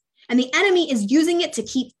counterfeit, and the enemy is using it to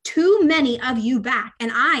keep too many of you back.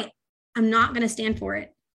 And I am not going to stand for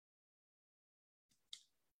it.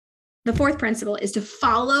 The fourth principle is to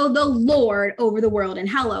follow the Lord over the world. And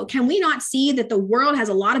hello, can we not see that the world has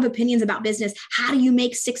a lot of opinions about business? How do you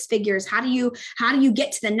make 6 figures? How do you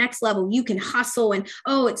get to the next level? You can hustle, and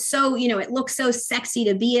it's so, it looks so sexy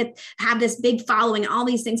to have this big following and all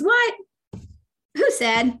these things. What? Who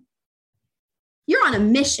said? You're on a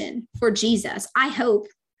mission for Jesus. I hope.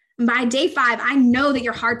 And by day 5, I know that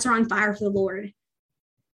your hearts are on fire for the Lord.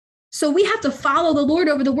 So we have to follow the Lord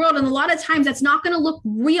over the world. And a lot of times that's not going to look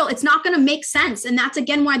real. It's not going to make sense. And that's,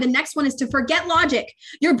 again, why the next one is to forget logic.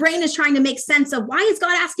 Your brain is trying to make sense of, why is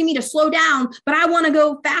God asking me to slow down, but I want to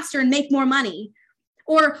go faster and make more money?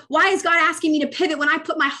 Or why is God asking me to pivot when I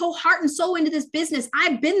put my whole heart and soul into this business?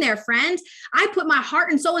 I've been there, friend. I put my heart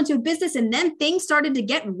and soul into a business, and then things started to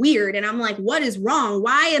get weird. And I'm like, what is wrong?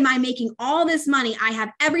 Why am I making all this money? I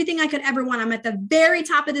have everything I could ever want. I'm at the very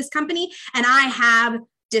top of this company, and I have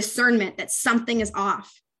discernment that something is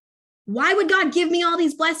off. Why would God give me all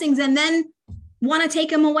these blessings and then want to take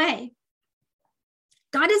them away?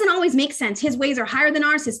 God doesn't always make sense. His ways are higher than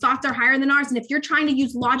ours. His thoughts are higher than ours. And if you're trying to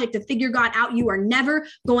use logic to figure God out, you are never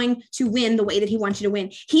going to win the way that he wants you to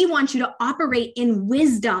win. He wants you to operate in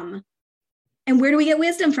wisdom. And where do we get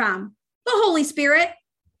wisdom from? The Holy Spirit.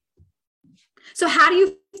 So how do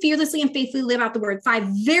you fearlessly and faithfully live out the word? 5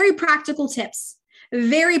 very practical tips.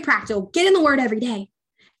 Very practical. Get in the word every day.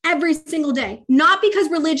 Every single day, not because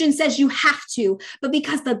religion says you have to, but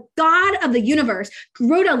because the God of the universe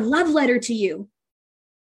wrote a love letter to you.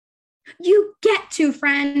 You get to,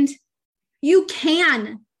 friend. You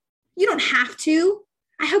can. You don't have to.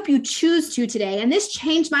 I hope you choose to today. And this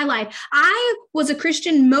changed my life. I was a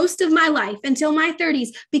Christian most of my life until my 30s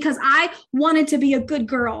because I wanted to be a good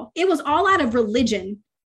girl. It was all out of religion.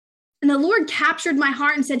 And the Lord captured my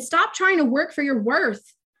heart and said, stop trying to work for your worth.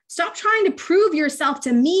 Stop trying to prove yourself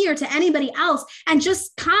to me or to anybody else and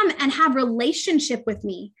just come and have relationship with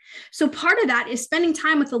me. So part of that is spending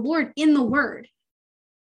time with the Lord in the word.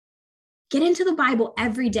 Get into the Bible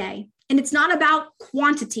every day. And it's not about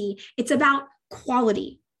quantity. It's about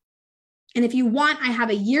quality. And if you want, I have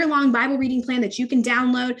a year-long Bible reading plan that you can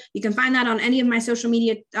download. You can find that on any of my social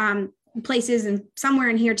media places and somewhere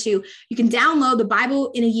in here too. You can download the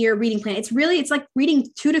Bible in a year reading plan. It's like reading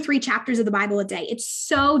 2 to 3 chapters of the Bible a day. It's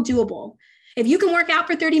so doable. If you can work out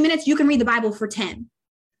for 30 minutes, you can read the Bible for 10.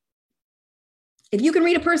 If you can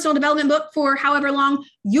read a personal development book for however long,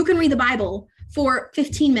 you can read the Bible for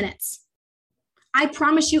 15 minutes. I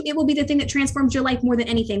promise you, it will be the thing that transforms your life more than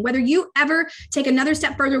anything. Whether you ever take another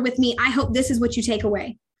step further with me, I hope this is what you take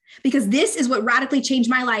away, because this is what radically changed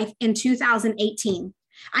my life in 2018.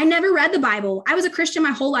 I never read the Bible. I was a Christian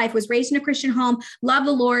my whole life, was raised in a Christian home, love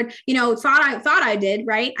the Lord, thought I did,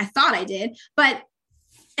 right? I thought I did. But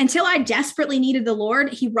until I desperately needed the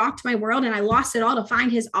Lord, he rocked my world and I lost it all to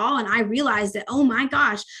find his all. And I realized that, oh my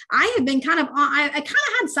gosh, I have been I kind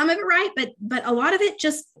of had some of it right, but a lot of it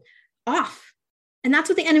just off. And that's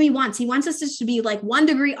what the enemy wants. He wants us to be like 1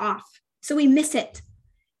 degree off. So we miss it.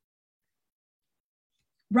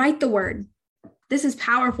 Write the word. This is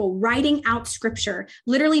powerful. Writing out scripture.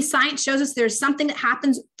 Literally, science shows us there's something that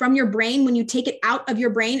happens from your brain when you take it out of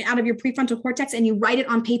your brain, out of your prefrontal cortex, and you write it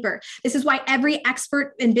on paper. This is why every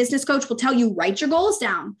expert and business coach will tell you, write your goals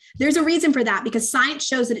down. There's a reason for that, because science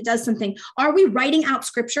shows that it does something. Are we writing out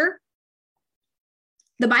scripture?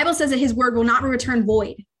 The Bible says that his word will not return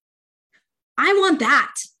void. I want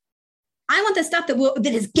that. I want the stuff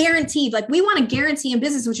that is guaranteed. Like, we want a guarantee in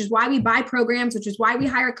business, which is why we buy programs, which is why we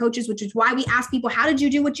hire coaches, which is why we ask people, how did you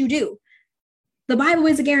do what you do? The Bible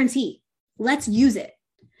is a guarantee. Let's use it.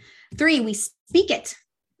 3, we speak it.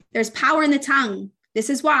 There's power in the tongue. This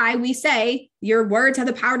is why we say your words have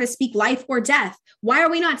the power to speak life or death. Why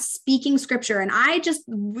are we not speaking scripture? And I just,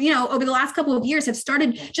 over the last couple of years have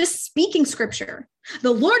started just speaking scripture.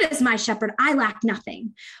 The Lord is my shepherd. I lack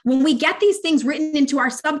nothing. When we get these things written into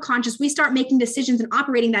our subconscious, we start making decisions and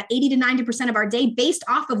operating that 80 to 90% of our day based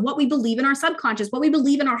off of what we believe in our subconscious, what we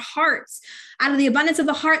believe in our hearts. Out of the abundance of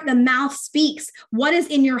the heart, the mouth speaks. What is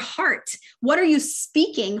in your heart? What are you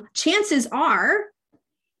speaking? Chances are,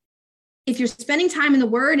 if you're spending time in the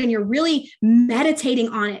word and you're really meditating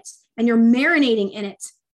on it and you're marinating in it,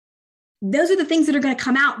 those are the things that are going to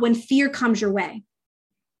come out when fear comes your way.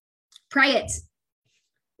 Pray it.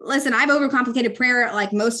 Listen, I've overcomplicated prayer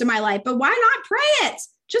like most of my life, but why not pray it?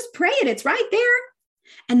 Just pray it. It's right there,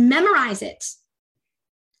 and memorize it.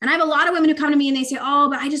 And I have a lot of women who come to me and they say, oh,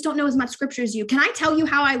 but I just don't know as much scripture as you. Can I tell you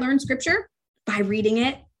how I learned scripture? By reading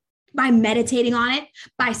it, by meditating on it,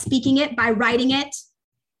 by speaking it, by writing it,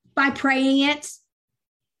 by praying it.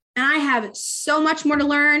 And I have so much more to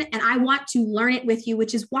learn, and I want to learn it with you,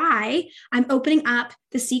 which is why I'm opening up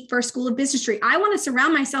the Seek First School of Businessry. I want to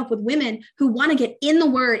surround myself with women who want to get in the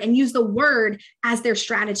word and use the word as their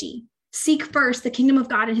strategy. Seek first the kingdom of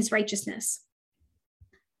God and his righteousness.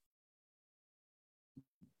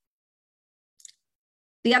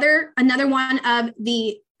 Another one of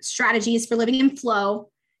the strategies for living in flow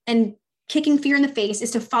and kicking fear in the face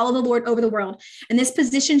is to follow the Lord over the world. And this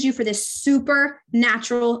positions you for this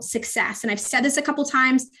supernatural success. And I've said this a couple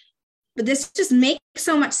times, but this just makes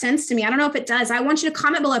so much sense to me. I don't know if it does. I want you to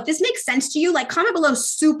comment below. If this makes sense to you, comment below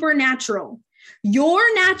supernatural. Your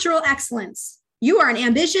natural excellence. You are an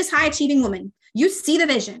ambitious, high-achieving woman. You see the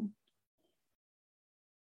vision.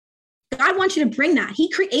 God wants you to bring that.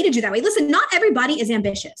 He created you that way. Listen, not everybody is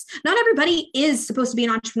ambitious. Not everybody is supposed to be an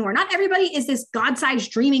entrepreneur. Not everybody is this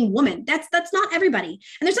God-sized dreaming woman. That's not everybody.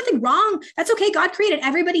 And there's nothing wrong. That's okay. God created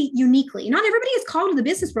everybody uniquely. Not everybody is called to the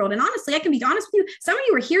business world. And honestly, I can be honest with you. Some of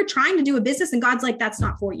you are here trying to do a business and God's like, that's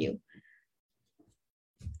not for you.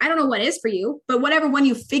 I don't know what is for you, but whatever, when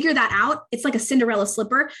you figure that out, it's like a Cinderella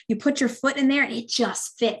slipper. You put your foot in there and it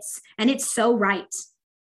just fits. And it's so right.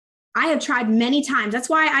 I have tried many times. That's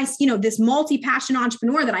why this multi-passion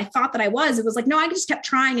entrepreneur that I thought that I was, it was like, no, I just kept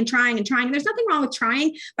trying and trying and trying. And there's nothing wrong with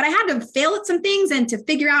trying, but I had to fail at some things and to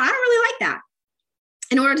figure out, I don't really like that,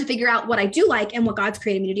 in order to figure out what I do like and what God's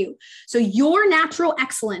created me to do. So your natural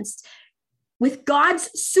excellence with God's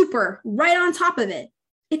super right on top of it,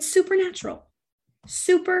 it's supernatural.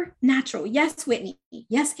 Supernatural. Yes, Whitney.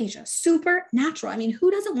 Yes, Asia. Supernatural. I mean,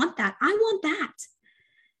 who doesn't want that? I want that.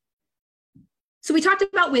 So we talked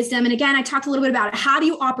about wisdom. And again, I talked a little bit about it. How do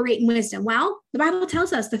you operate in wisdom? Well, the Bible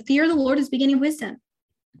tells us the fear of the Lord is the beginning of wisdom.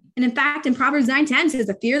 And in fact, in Proverbs 9:10 says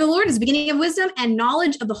the fear of the Lord is the beginning of wisdom, and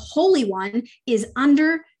knowledge of the Holy One is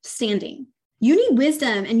understanding. You need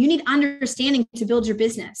wisdom and you need understanding to build your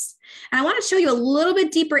business. And I want to show you a little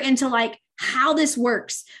bit deeper into how this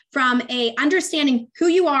works, from a understanding who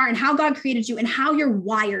you are and how God created you and how you're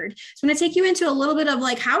wired. So I'm going to take you into a little bit of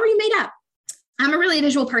how are you made up? I'm a really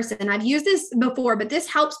visual person. I've used this before, but this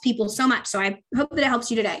helps people so much. So I hope that it helps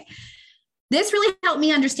you today. This really helped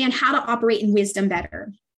me understand how to operate in wisdom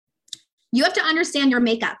better. You have to understand your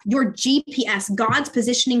makeup, your GPS, God's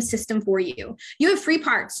positioning system for you. You have three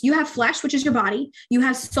parts. You have flesh, which is your body. You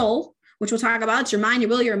have soul, which we'll talk about. It's your mind, your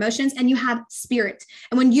will, your emotions, and you have spirit.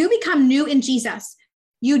 And when you become new in Jesus,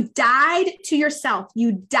 you died to yourself.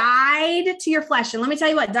 You died to your flesh. And let me tell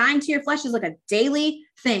you what, dying to your flesh is like a daily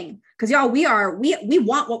thing. Because y'all, we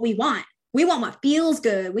want what we want. We want what feels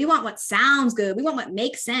good. We want what sounds good. We want what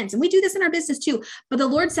makes sense. And we do this in our business too. But the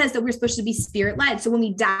Lord says that we're supposed to be spirit led. So when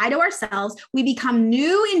we die to ourselves, we become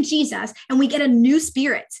new in Jesus and we get a new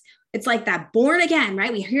spirit. It's like that born again,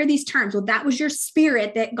 right? We hear these terms. Well, that was your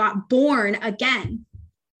spirit that got born again.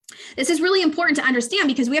 This is really important to understand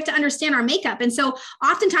because we have to understand our makeup. And so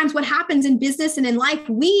oftentimes what happens in business and in life,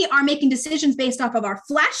 we are making decisions based off of our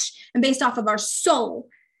flesh and based off of our soul.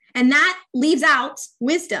 And that leaves out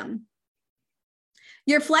wisdom.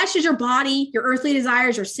 Your flesh is your body, your earthly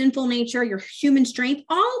desires, your sinful nature, your human strength.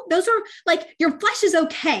 All those are your flesh is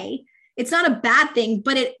okay. It's not a bad thing,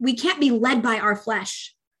 but we can't be led by our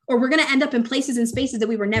flesh, or we're going to end up in places and spaces that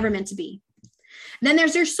we were never meant to be. Then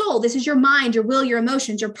there's your soul. This is your mind, your will, your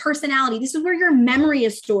emotions, your personality. This is where your memory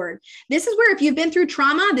is stored. This is where, if you've been through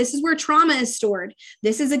trauma, this is where trauma is stored.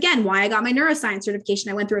 This is, again, why I got my neuroscience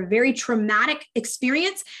certification. I went through a very traumatic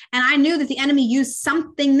experience, and I knew that the enemy used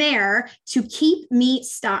something there to keep me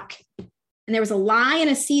stuck. And there was a lie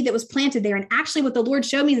and a seed that was planted there. And actually what the Lord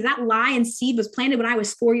showed me is that lie and seed was planted when I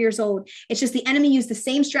was 4 years old. It's just the enemy used the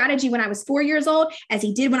same strategy when I was 4 years old as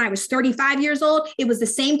he did when I was 35 years old. It was the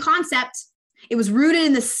same concept. It was rooted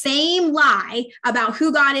in the same lie about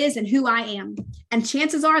who God is and who I am. And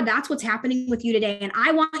chances are that's what's happening with you today. And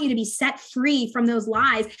I want you to be set free from those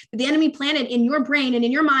lies that the enemy planted in your brain and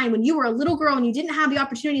in your mind when you were a little girl and you didn't have the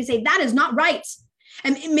opportunity to say, that is not right.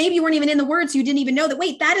 And maybe you weren't even in the word, so you didn't even know that,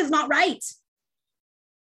 wait, that is not right.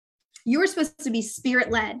 You were supposed to be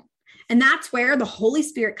spirit-led. And that's where the Holy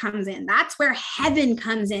Spirit comes in. That's where heaven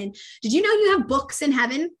comes in. Did you know you have books in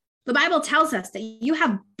heaven? The Bible tells us that you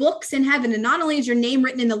have books in heaven, and not only is your name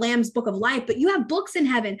written in the Lamb's book of life, but you have books in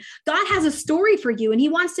heaven. God has a story for you, and he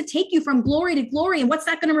wants to take you from glory to glory. And what's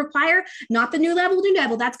that going to require? Not the new level.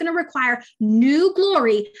 That's going to require new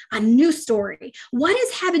glory, a new story. What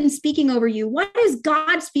is heaven speaking over you? What is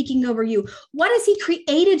God speaking over you? What has he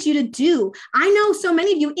created you to do? I know so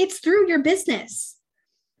many of you, it's through your business.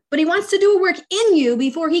 But he wants to do a work in you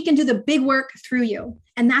before he can do the big work through you.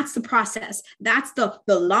 And that's the process. That's the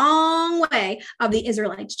long way of the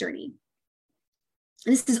Israelites' journey.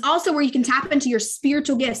 And this is also where you can tap into your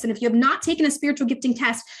spiritual gifts. And if you have not taken a spiritual gifting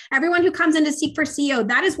test, everyone who comes in to Seek First CEO,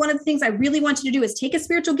 that is one of the things I really want you to do is take a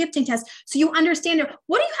spiritual gifting test so you understand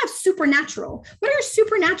what do you have supernatural? What are your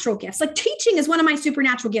supernatural gifts? Like teaching is one of my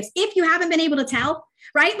supernatural gifts. If you haven't been able to tell,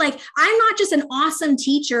 right? Like I'm not just an awesome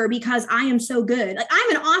teacher because I am so good. Like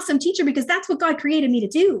I'm an awesome teacher because that's what God created me to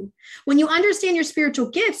do. When you understand your spiritual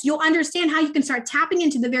gifts, you'll understand how you can start tapping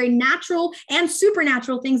into the very natural and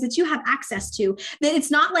supernatural things that you have access to. That it's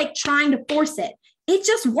not like trying to force it. It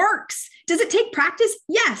just works. Does it take practice?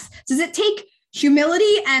 Yes. Does it take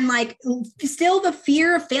humility and still the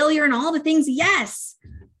fear of failure and all the things? Yes.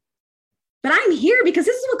 But I'm here because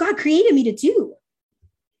this is what God created me to do.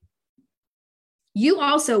 You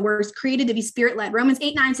also were created to be spirit-led. Romans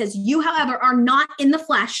 8:9 says, you, however, are not in the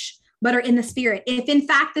flesh, but are in the spirit. If in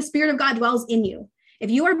fact the Spirit of God dwells in you.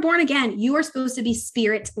 If you are born again, you are supposed to be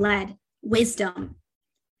spirit-led. Wisdom.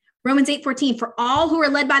 Romans 8:14, for all who are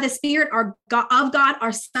led by the Spirit are of God,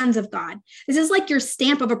 are sons of God. This is like your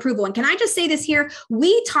stamp of approval. And can I just say this here?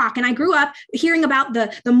 We talk, and I grew up hearing about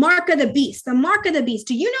the mark of the beast, the mark of the beast.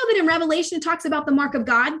 Do you know that in Revelation it talks about the mark of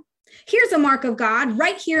God? Here's a mark of God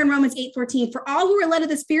right here in Romans 8:14. For all who are led of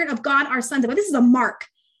the Spirit of God are sons of God. This is a mark.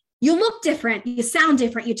 You look different, you sound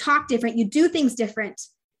different, you talk different, you do things different.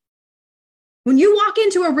 When you walk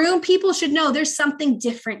into a room, people should know there's something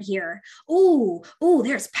different here. Oh,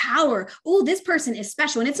 there's power. Oh, this person is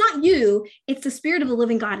special. And it's not you, it's the Spirit of the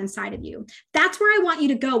living God inside of you. That's where I want you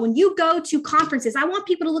to go. When you go to conferences, I want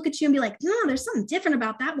people to look at you and be like, no, there's something different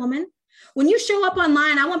about that woman. When you show up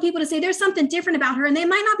online, I want people to say there's something different about her, and they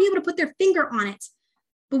might not be able to put their finger on it.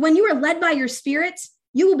 But when you are led by your Spirit,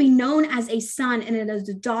 you will be known as a son and as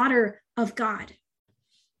a daughter of God.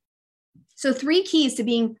 So 3 keys to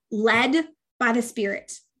being led by the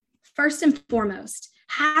Spirit. First and foremost,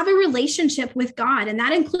 have a relationship with God, and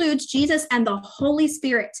that includes Jesus and the Holy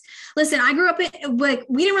Spirit. Listen, I grew up we didn't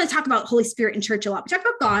really talk about Holy Spirit in church a lot. We talked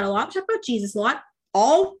about God a lot. We talked about Jesus a lot.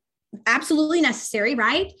 All absolutely necessary,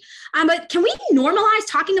 right? But can we normalize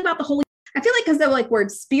talking about the Holy? I feel like because the like word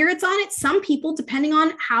spirits on it, some people, depending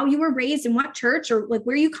on how you were raised and what church or like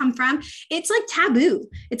where you come from, it's like taboo.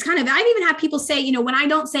 It's kind of, I've even had people say, when I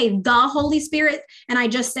don't say the Holy Spirit and I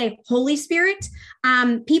just say Holy Spirit,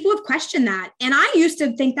 people have questioned that. And I used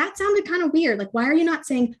to think that sounded kind of weird. Like, why are you not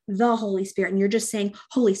saying the Holy Spirit and you're just saying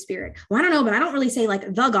Holy Spirit? Well, I don't know, but I don't really say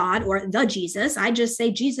like the God or the Jesus. I just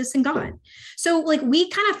say Jesus and God. So like we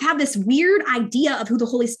kind of have this weird idea of who the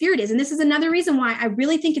Holy Spirit is. And this is another reason why I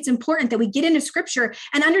really think it's important that we get into scripture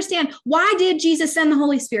and understand, why did Jesus send the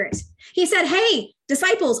Holy Spirit? He said, hey,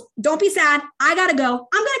 disciples, don't be sad. I got to go.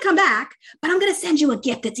 I'm going to come back, but I'm going to send you a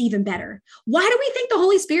gift that's even better. Why do we think the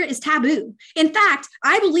Holy Spirit is taboo? In fact,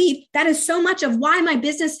 I believe that is so much of why my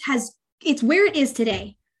business it's where it is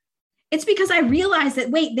today. It's because I realized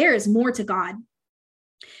that, wait, there is more to God.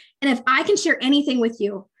 And if I can share anything with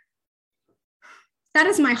you, that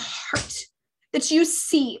is my heart, that you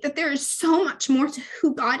see that there is so much more to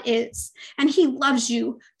who God is, and he loves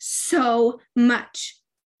you so much.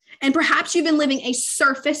 And perhaps you've been living a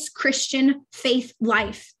surface Christian faith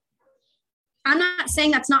life. I'm not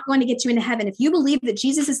saying that's not going to get you into heaven. If you believe that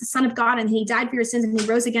Jesus is the Son of God and he died for your sins and he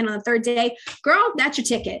rose again on the 3rd day, girl, that's your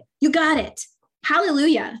ticket. You got it.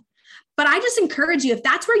 Hallelujah. But I just encourage you, if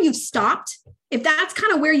that's where you've stopped, if that's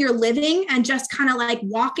kind of where you're living and just kind of like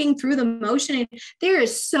walking through the motion, there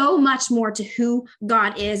is so much more to who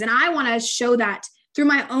God is. And I want to show that through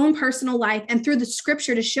my own personal life and through the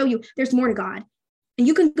scripture to show you there's more to God. And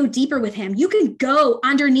you can go deeper with him. You can go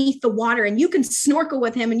underneath the water and you can snorkel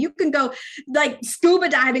with him and you can go like scuba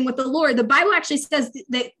diving with the Lord. The Bible actually says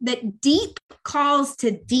that deep calls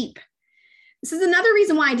to deep. This is another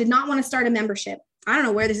reason why I did not want to start a membership. I don't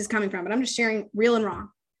know where this is coming from, but I'm just sharing real and raw.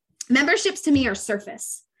 Memberships to me are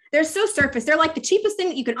surface. They're so surface. They're like the cheapest thing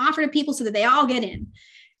that you can offer to people so that they all get in.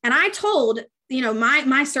 And I told,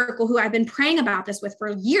 my circle, who I've been praying about this with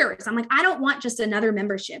for years, I'm like, I don't want just another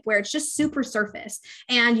membership where it's just super surface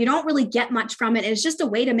and you don't really get much from it. It's just a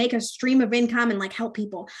way to make a stream of income and like help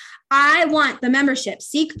people. I want the membership,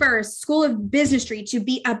 Seek First, School of Businessry, to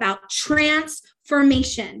be about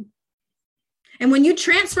transformation. And when you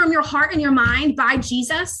transform your heart and your mind by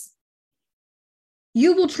Jesus,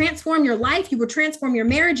 you will transform your life. You will transform your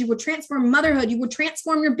marriage. You will transform motherhood. You will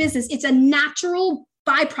transform your business. It's a natural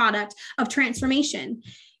byproduct of transformation.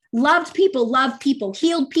 Loved people, love people,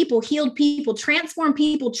 healed people, transform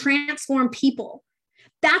people.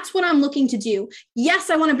 That's what I'm looking to do. Yes,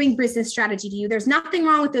 I want to bring business strategy to you. There's nothing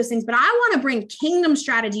wrong with those things, but I want to bring kingdom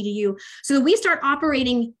strategy to you so that we start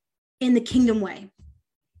operating in the kingdom way.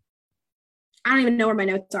 I don't even know where my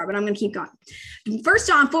notes are, but I'm going to keep going. 1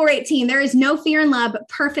 John 4:18, there is no fear in love, but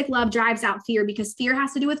perfect love drives out fear, because fear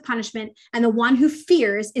has to do with punishment, and the one who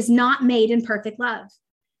fears is not made in perfect love.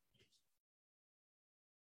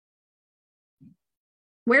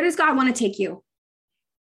 Where does God want to take you?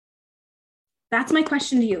 That's my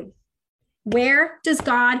question to you. Where does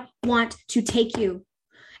God want to take you?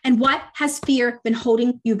 And what has fear been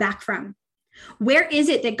holding you back from? Where is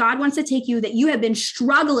it that God wants to take you that you have been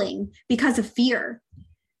struggling because of fear?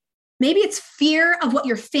 Maybe it's fear of what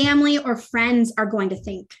your family or friends are going to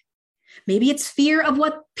think. Maybe it's fear of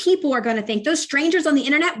what people are going to think. Those strangers on the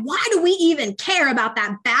internet, why do we even care about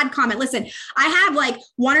that bad comment? Listen, I have like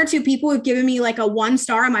 1 or 2 people who've given me like a 1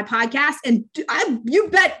 star on my podcast, and you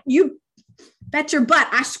bet your butt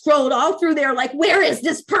I scrolled all through there like, where is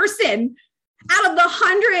this person? Out of the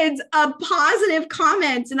hundreds of positive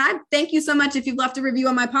comments. And I thank you so much if you've left a review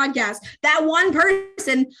on my podcast. That one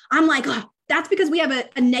person, I'm like, oh, that's because we have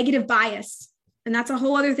a negative bias. And that's a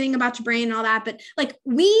whole other thing about your brain and all that. But like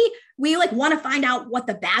we like want to find out what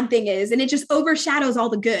the bad thing is, and it just overshadows all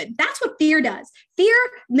the good. That's what fear does. Fear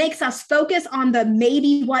makes us focus on the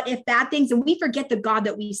maybe, what if bad things, and we forget the God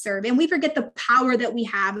that we serve, and we forget the power that we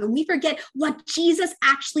have, and we forget what Jesus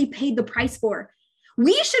actually paid the price for.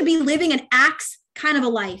 We should be living an Acts kind of a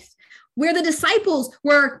life where the disciples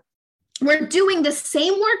were doing the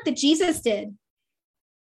same work that Jesus did.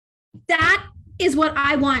 That is what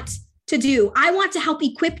I want to do. I want to help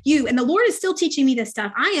equip you. And the Lord is still teaching me this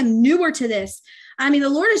stuff. I am newer to this. I mean, the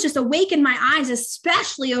Lord has just awakened my eyes,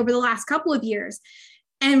 especially over the last couple of years.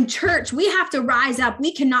 And church, we have to rise up.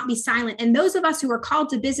 We cannot be silent. And those of us who are called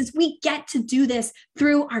to business, we get to do this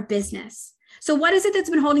through our business. So what is it that's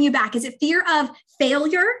been holding you back? Is it fear of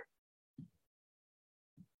failure?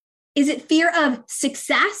 Is it fear of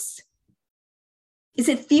success? Is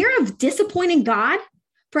it fear of disappointing God?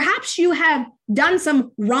 Perhaps you have done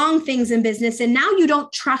some wrong things in business and now you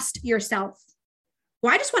don't trust yourself.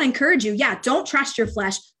 Well, I just want to encourage you. Yeah, don't trust your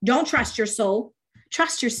flesh. Don't trust your soul.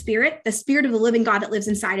 Trust your spirit, the spirit of the living God that lives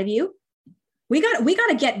inside of you. We got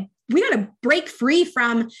to break free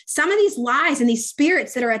from some of these lies and these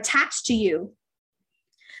spirits that are attached to you.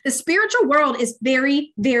 The spiritual world is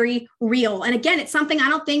very, very real. And again, it's something I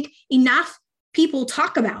don't think enough people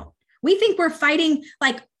talk about. We think we're fighting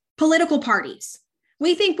like political parties.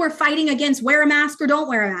 We think we're fighting against wear a mask or don't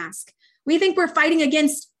wear a mask. We think we're fighting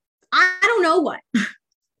against, I don't know what.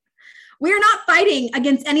 We are not fighting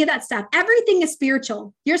against any of that stuff. Everything is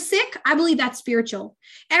spiritual. You're sick. I believe that's spiritual.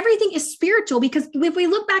 Everything is spiritual because if we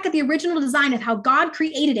look back at the original design of how God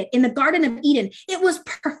created it in the Garden of Eden, it was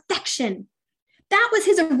perfection. That was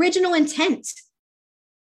his original intent.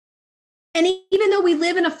 And even though we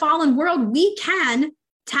live in a fallen world, we can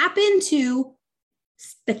tap into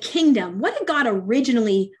the kingdom. What did God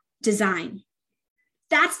originally design?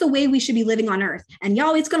 That's the way we should be living on earth. And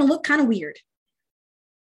y'all, it's going to look kind of weird.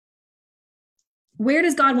 Where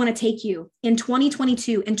does God want to take you in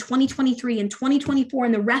 2022, in 2023, in 2024,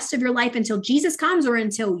 and the rest of your life until Jesus comes or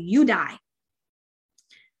until you die?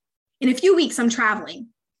 In a few weeks, I'm traveling.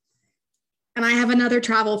 And I have another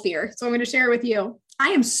travel fear. So I'm going to share it with you. I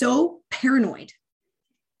am so paranoid.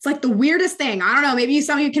 It's like the weirdest thing. I don't know. Maybe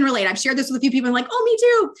some of you can relate. I've shared this with a few people and like, oh, me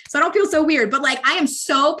too. So I don't feel so weird. But like, I am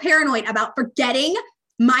so paranoid about forgetting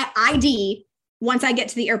my ID once I get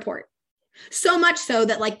to the airport. So much so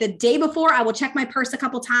that like the day before, I will check my purse a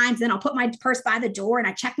couple times. Then I'll put my purse by the door and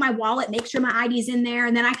I check my wallet, make sure my ID is in there.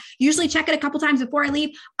 And then I usually check it a couple times before I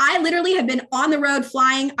leave. I literally have been on the road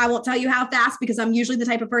flying. I won't tell you how fast because I'm usually the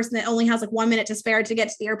type of person that only has like 1 minute to spare to get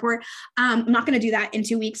to the airport. I'm not going to do that in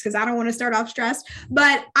 2 weeks because I don't want to start off stressed,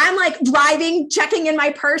 but I'm like driving, checking in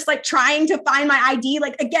my purse, like trying to find my ID.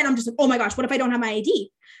 Like, again, I'm just like, oh my gosh, what if I don't have my ID?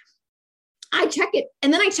 I check it.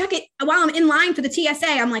 And then I check it while I'm in line for the TSA.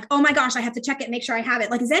 I'm like, oh my gosh, I have to check it, make sure I have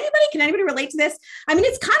it. Like, can anybody relate to this? I mean,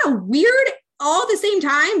 it's kind of weird all at the same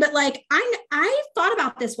time, but like, I thought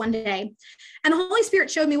about this one day and the Holy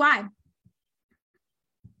Spirit showed me why.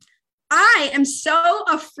 I am so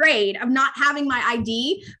afraid of not having my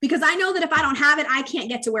ID because I know that if I don't have it, I can't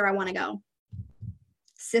get to where I want to go.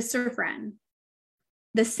 Sister, friend,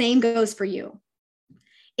 the same goes for you.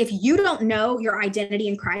 If you don't know your identity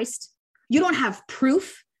in Christ, you don't have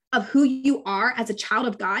proof of who you are as a child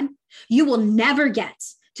of God, you will never get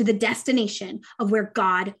to the destination of where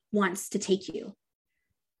God wants to take you.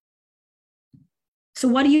 So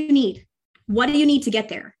what do you need? What do you need to get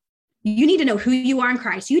there? You need to know who you are in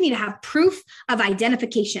Christ. You need to have proof of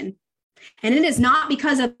identification. And it is not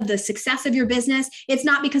because of the success of your business. It's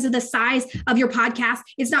not because of the size of your podcast.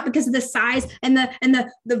 It's not because of the size and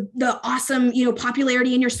the awesome,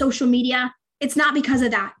 popularity in your social media. It's not because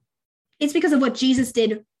of that. It's because of what Jesus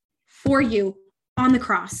did for you on the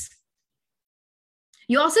cross.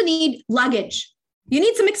 You also need luggage. You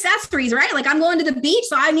need some accessories, right? Like I'm going to the beach,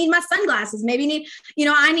 so I need my sunglasses. Maybe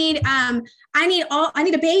I need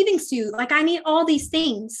a bathing suit. Like I need all these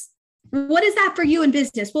things. What is that for you in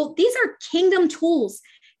business? Well, these are kingdom tools,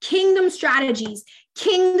 kingdom strategies,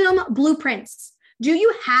 kingdom blueprints. Do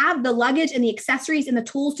you have the luggage and the accessories and the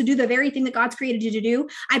tools to do the very thing that God's created you to do?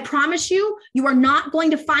 I promise you, you are not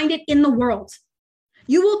going to find it in the world.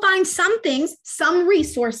 You will find some things, some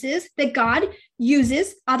resources that God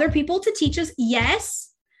uses other people to teach us.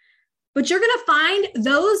 Yes, but you're going to find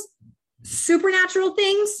those supernatural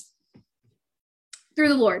things through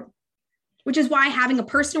the Lord, which is why having a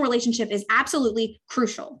personal relationship is absolutely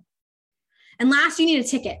crucial. And last, you need a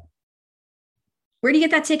ticket. Where do you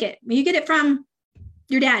get that ticket? You get it from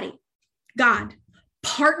your daddy, God,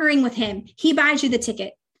 partnering with him. He buys you the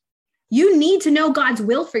ticket. You need to know God's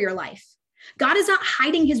will for your life. God is not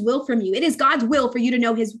hiding his will from you. It is God's will for you to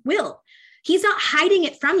know his will. He's not hiding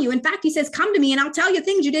it from you. In fact, he says, come to me and I'll tell you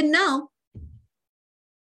things you didn't know.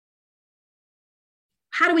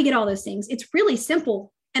 How do we get all those things? It's really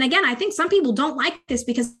simple. And again, I think some people don't like this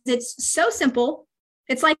because it's so simple.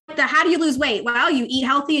 It's like how do you lose weight? Well, you eat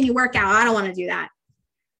healthy and you work out. I don't want to do that.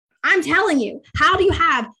 I'm telling you, how do you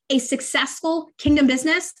have a successful kingdom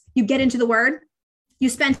business? You get into the word, you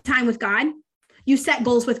spend time with God, you set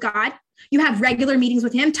goals with God, you have regular meetings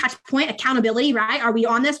with him, touch point, accountability, right? Are we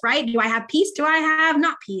on this, right? Do I have peace? Do I have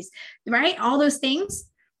not peace, right? All those things.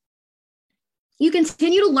 You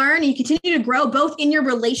continue to learn and you continue to grow both in your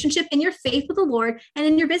relationship, in your faith with the Lord, and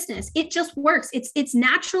in your business. It just works. It's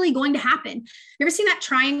naturally going to happen. You ever seen that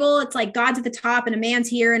triangle? It's like God's at the top and a man's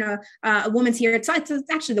here and a woman's here. It's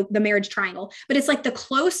actually the marriage triangle, but it's like the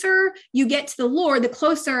closer you get to the Lord, the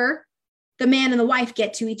closer the man and the wife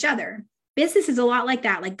get to each other. Business is a lot like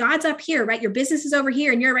that. Like God's up here, right? Your business is over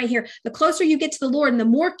here and you're right here. The closer you get to the Lord and the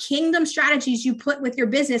more kingdom strategies you put with your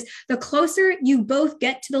business, the closer you both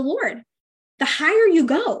get to the Lord. The higher you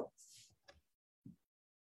go.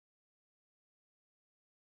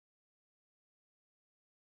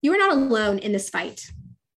 You are not alone in this fight.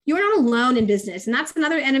 You are not alone in business. And that's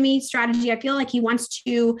another enemy strategy. I feel like he wants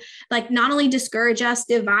to not only discourage us,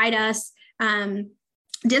 divide us,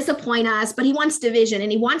 disappoint us, but he wants division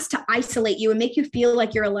and he wants to isolate you and make you feel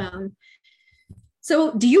like you're alone.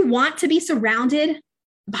 So do you want to be surrounded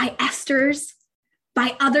by Esthers,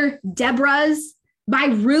 by other Deborahs, by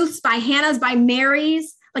Ruths, by Hannahs, by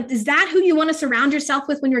Marys? Is that who you want to surround yourself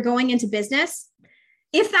with when you're going into business?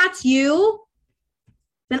 If that's you,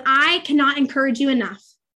 then I cannot encourage you enough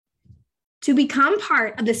to become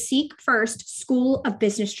part of the Seek First School of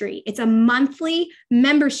Businessry. It's a monthly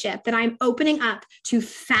membership that I'm opening up to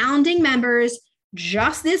founding members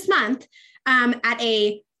just this month at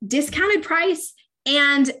a discounted price,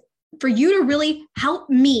 and for you to really help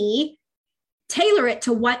me tailor it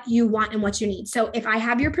to what you want and what you need. So if I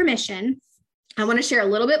have your permission, I want to share a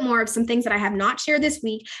little bit more of some things that I have not shared this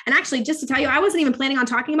week. And actually, just to tell you, I wasn't even planning on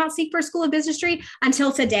talking about Seek First School of Businessry until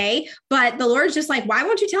today, but the Lord's just like, why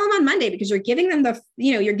won't you tell them on Monday? Because you're giving them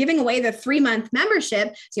you're giving away the 3-month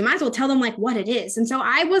membership. So you might as well tell them what it is. And so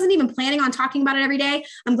I wasn't even planning on talking about it every day.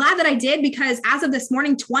 I'm glad that I did, because as of this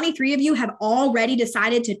morning, 23 of you have already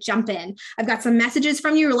decided to jump in. I've got some messages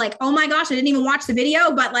from you. You're like, oh my gosh, I didn't even watch the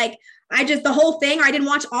video, but the whole thing, I didn't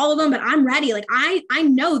watch all of them, but I'm ready. I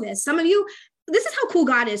know this. Some of you, this is how cool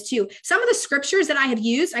God is too. Some of the scriptures that I have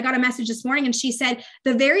used, I got a message this morning and she said,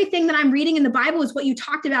 the very thing that I'm reading in the Bible is what you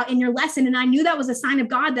talked about in your lesson. And I knew that was a sign of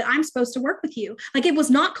God that I'm supposed to work with you. It was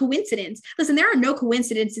not coincidence. Listen, there are no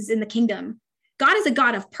coincidences in the kingdom. God is a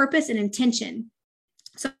God of purpose and intention.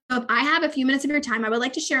 So if I have a few minutes of your time, I would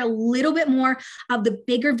like to share a little bit more of the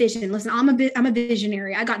bigger vision. Listen, I'm a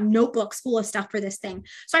visionary. I got notebooks full of stuff for this thing.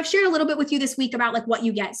 So I've shared a little bit with you this week about what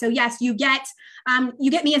you get. So yes, you get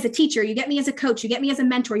me as a teacher, you get me as a coach, you get me as a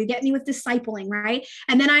mentor, you get me with discipling, right?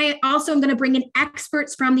 And then I also am going to bring in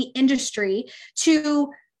experts from the industry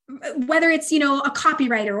to, whether it's, a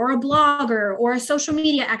copywriter or a blogger or a social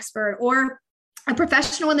media expert or a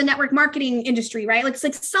professional in the network marketing industry, right?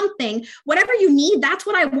 It's something, whatever you need, that's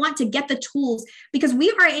what I want to get the tools, because we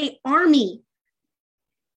are an army.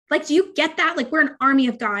 Do you get that? We're an army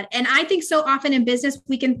of God. And I think so often in business,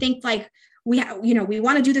 we can think we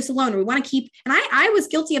want to do this alone, or we want to keep, and I was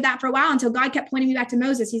guilty of that for a while until God kept pointing me back to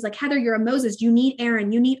Moses. He's like, Heather, you're a Moses. You need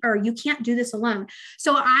Aaron, you need Ur, you can't do this alone.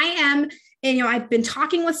 So I am, I've been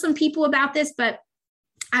talking with some people about this, but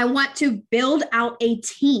I want to build out a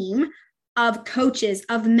team of coaches,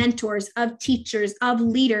 of mentors, of teachers, of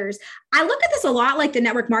leaders. I look at this a lot like the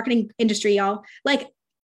network marketing industry, y'all.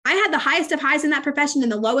 I had the highest of highs in that profession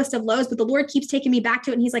and the lowest of lows, but the Lord keeps taking me back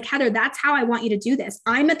to it. And he's like, Heather, that's how I want you to do this.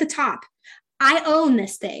 I'm at the top. I own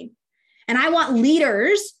this thing. And I want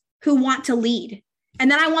leaders who want to lead. And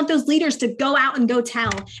then I want those leaders to go out and go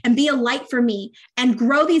tell and be a light for me and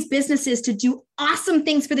grow these businesses to do awesome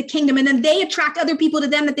things for the kingdom. And then they attract other people to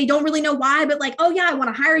them that they don't really know why, but oh yeah, I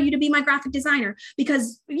want to hire you to be my graphic designer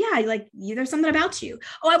because there's something about you.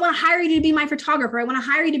 Oh, I want to hire you to be my photographer. I want to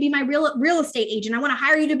hire you to be my real estate agent. I want to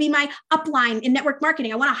hire you to be my upline in network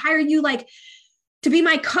marketing. I want to hire you to be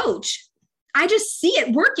my coach. I just see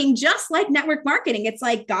it working just like network marketing. It's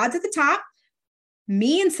God's at the top,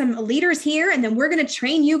 me and some leaders here, and then we're going to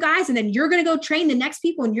train you guys, and then you're going to go train the next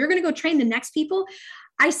people, and you're going to go train the next people.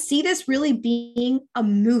 I see this really being a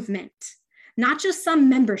movement, not just some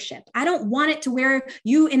membership. I don't want it to where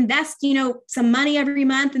you invest, some money every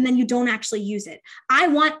month and then you don't actually use it. I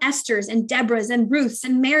want Esther's and Deborah's and Ruth's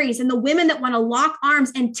and Mary's and the women that want to lock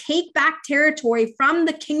arms and take back territory from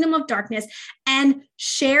the kingdom of darkness and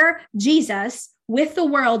share Jesus with the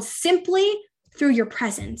world simply through your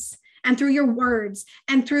presence and through your words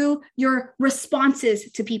and through your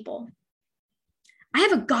responses to people. I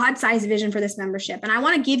have a God-sized vision for this membership, and I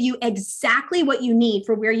want to give you exactly what you need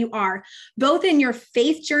for where you are, both in your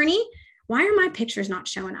faith journey. Why are my pictures not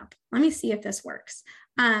showing up? Let me see if this works.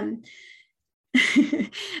 Both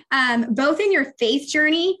in your faith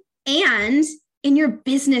journey and in your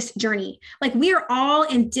business journey. Like, we are all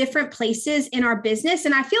in different places in our business.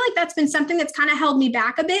 And I feel like that's been something that's kind of held me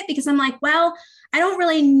back a bit, because I'm like, well, I don't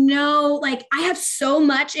really know. Like, I have so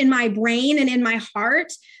much in my brain and in my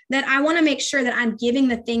heart that I want to make sure that I'm giving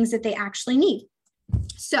the things that they actually need.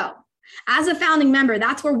 So as a founding member,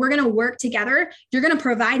 that's where we're going to work together. You're going to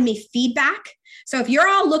provide me feedback. So if you're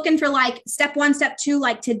all looking for like step 1, step 2,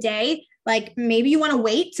 like today, like maybe you want to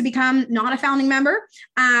wait to become not a founding member.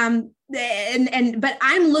 But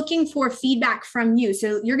I'm looking for feedback from you.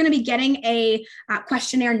 So you're going to be getting a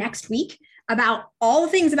questionnaire next week about all the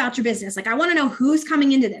things about your business. Like, I want to know who's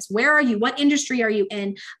coming into this. Where are you? What industry are you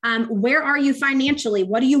in? Where are you financially?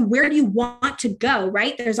 Where do you want to go?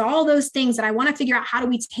 Right? There's all those things that I want to figure out. How do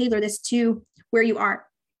we tailor this to where you are?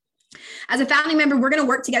 As a founding member, we're going to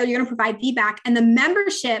work together. You're going to provide feedback, and the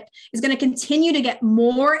membership is going to continue to get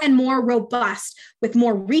more and more robust with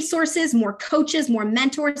more resources, more coaches, more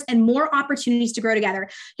mentors, and more opportunities to grow together.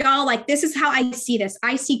 Y'all, like, this is how I see this.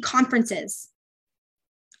 I see conferences.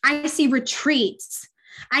 I see retreats.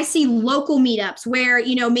 I see local meetups where,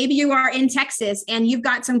 maybe you are in Texas and you've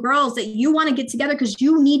got some girls that you want to get together because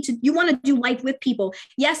you want to do life with people.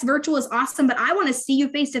 Yes, virtual is awesome, but I want to see you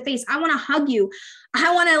face to face. I want to hug you.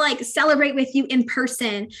 I want to like celebrate with you in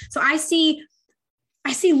person. So I see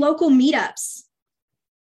local meetups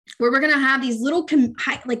where we're going to have these little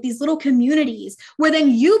communities where then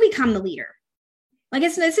you become the leader. Like,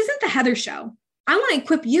 this isn't the Heather show. I want to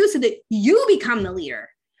equip you so that you become the leader,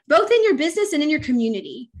 both in your business and in your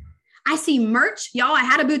community. I see merch. Y'all, I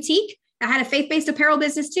had a boutique. I had a faith-based apparel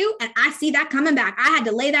business too. And I see that coming back. I had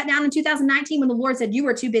to lay that down in 2019 when the Lord said, you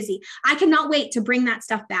were too busy. I cannot wait to bring that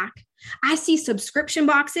stuff back. I see subscription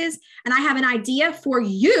boxes, and I have an idea for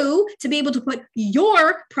you to be able to put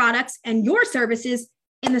your products and your services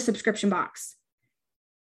in the subscription box.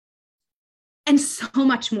 And so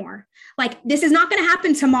much more. Like, this is not going to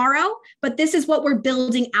happen tomorrow, but this is what we're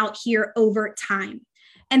building out here over time.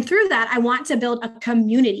 And through that, I want to build a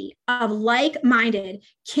community of like-minded,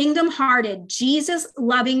 kingdom-hearted,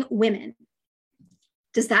 Jesus-loving women.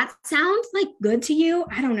 Does that sound like good to you?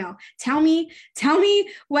 I don't know. Tell me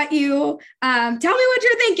what you're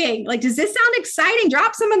thinking. Like, does this sound exciting?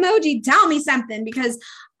 Drop some emoji. Tell me something, because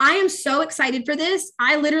I am so excited for this.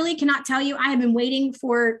 I literally cannot tell you. I have been waiting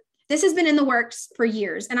for this. Has been in the works for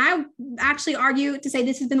years. And I actually argue to say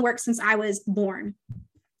this has been in the works since I was born.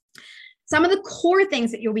 Some of the core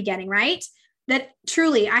things that you'll be getting, right? That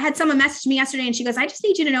truly, I had someone message me yesterday and she goes, I just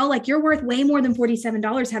need you to know, like, you're worth way more than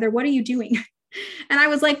 $47, Heather. What are you doing? And I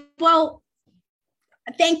was like, well,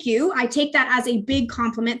 thank you. I take that as a big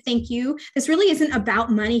compliment. Thank you. This really isn't about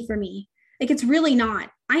money for me. Like, it's really not.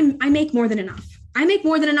 I make more than enough. I make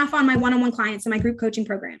more than enough on my one-on-one clients and my group coaching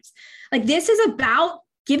programs. Like, this is about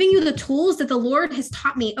giving you the tools that the Lord has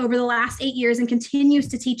taught me over the last 8 years and continues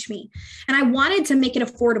to teach me. And I wanted to make it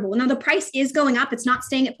affordable. Now, the price is going up. It's not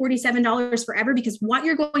staying at $47 forever, because what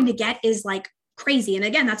you're going to get is like crazy. And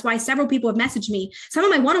again, that's why several people have messaged me. Some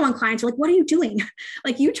of my one-on-one clients are like, what are you doing?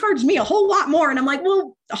 Like, you charged me a whole lot more. And I'm like,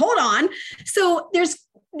 well, hold on. So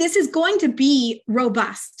this is going to be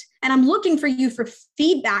robust. And I'm looking for you for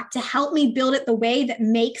feedback to help me build it the way that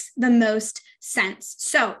makes the most sense.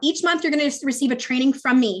 So each month you're going to receive a training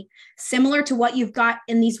from me, similar to what you've got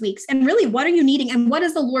in these weeks. And really, what are you needing? And what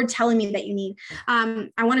is the Lord telling me that you need? I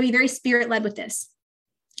want to be very spirit-led with this.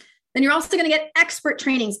 Then you're also going to get expert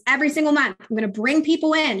trainings every single month. I'm going to bring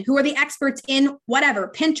people in who are the experts in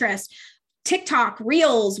whatever, Pinterest, TikTok,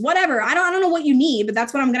 Reels, whatever. I don't know what you need, but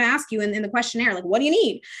that's what I'm going to ask you in the questionnaire. Like, what do you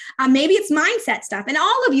need? Maybe it's mindset stuff. And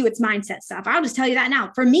all of you, it's mindset stuff. I'll just tell you that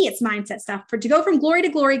now. For me, it's mindset stuff. To go from glory to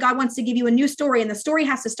glory, God wants to give you a new story, and the story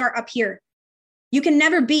has to start up here. You can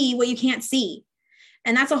never be what you can't see.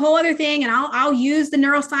 And that's a whole other thing. And I'll use the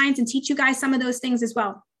neuroscience and teach you guys some of those things as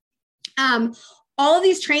well. All of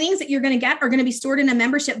these trainings that you're going to get are going to be stored in a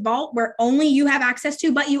membership vault where only you have access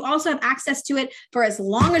to, but you also have access to it for as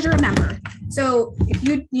long as you're a member. So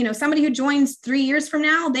if somebody who joins 3 years from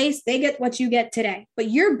now, they get what you get today,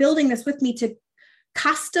 but you're building this with me to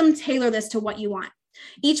custom tailor this to what you want.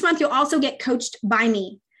 Each month, you'll also get coached by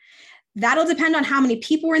me. That'll depend on how many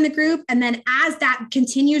people are in the group. And then as that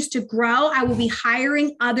continues to grow, I will be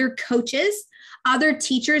hiring other coaches, other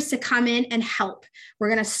teachers to come in and help. We're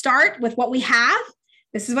going to start with what we have.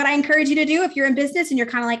 This is what I encourage you to do. If you're in business and you're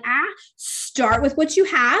kind of like, start with what you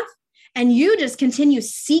have and you just continue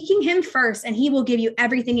seeking him first and he will give you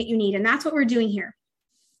everything that you need. And that's what we're doing here.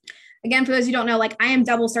 Again, for those who don't know, like I am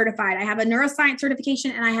double certified. I have a neuroscience certification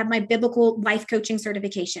and I have my biblical life coaching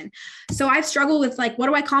certification. So I've struggled with like, what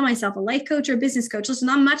do I call myself? A life coach or a business coach? Listen,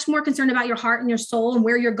 I'm much more concerned about your heart and your soul and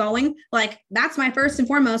where you're going. Like that's my first and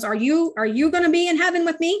foremost. Are you going to be in heaven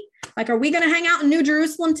with me? Like, are we going to hang out in New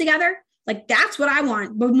Jerusalem together? Like, that's what I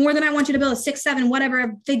want. But more than I want you to build a 6, 7,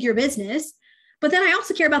 whatever figure business. But then I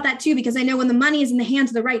also care about that too, because I know when the money is in the hands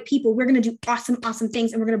of the right people, we're going to do awesome, awesome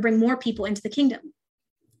things. And we're going to bring more people into the kingdom.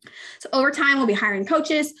 So over time, we'll be hiring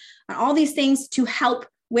coaches and all these things to help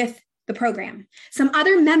with the program. Some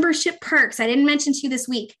other membership perks I didn't mention to you this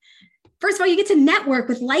week. First of all, you get to network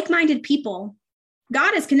with like-minded people.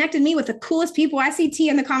 God has connected me with the coolest people. I see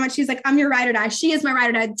Tia in the comments. She's like, I'm your ride or die. She is my ride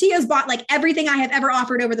or die. Tia's bought like everything I have ever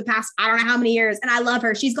offered over the past, I don't know how many years. And I love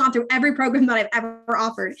her. She's gone through every program that I've ever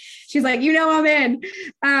offered. She's like, I'm in.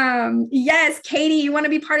 Yes, Katie, you want to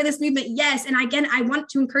be part of this movement? Yes. And again, I want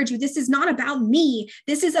to encourage you. This is not about me.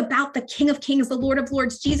 This is about the King of Kings, the Lord of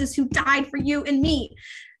Lords, Jesus, who died for you and me,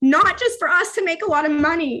 not just for us to make a lot of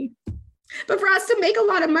money, but for us to make a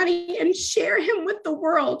lot of money and share him with the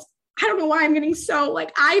world. I don't know why I'm getting so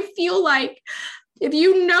like, I feel like if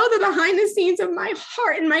you know the behind the scenes of my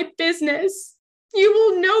heart and my business, you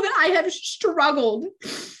will know that I have struggled.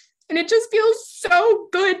 And it just feels so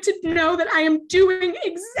good to know that I am doing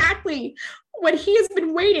exactly what he has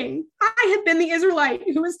been waiting. I have been the Israelite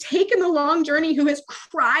who has taken the long journey, who has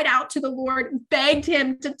cried out to the Lord, begged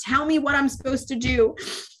him to tell me what I'm supposed to do.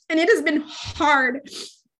 And it has been hard.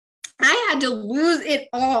 I had to lose it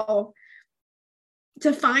all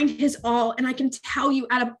to find his all. And I can tell you,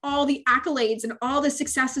 out of all the accolades and all the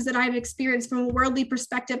successes that I've experienced from a worldly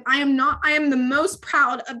perspective, I am the most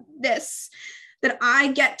proud of this, that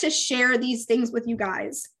I get to share these things with you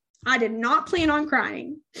guys. I did not plan on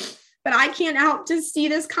crying, but I can't help to see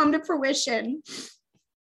this come to fruition.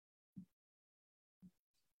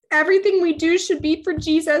 Everything we do should be for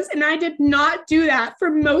Jesus. And I did not do that for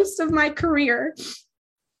most of my career.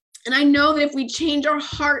 And I know that if we change our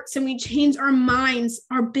hearts and we change our minds,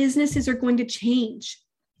 our businesses are going to change.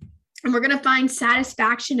 And we're going to find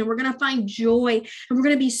satisfaction and we're going to find joy. And we're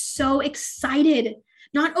going to be so excited,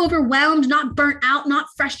 not overwhelmed, not burnt out, not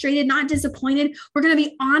frustrated, not disappointed. We're going to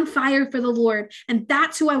be on fire for the Lord. And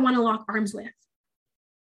that's who I want to lock arms with.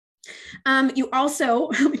 You also,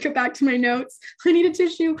 let me go back to my notes. I need a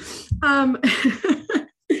tissue.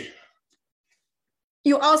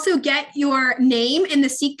 You also get your name in the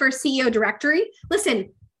Seek First CEO directory.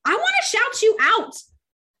 Listen, I want to shout you out.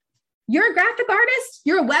 You're a graphic artist.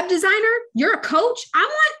 You're a web designer. You're a coach. I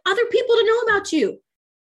want other people to know about you.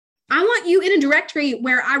 I want you in a directory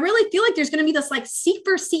where I really feel like there's going to be this like Seek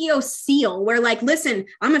First CEO seal where like, listen,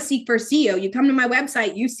 I'm a Seek First CEO. You come to my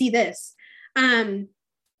website, you see this.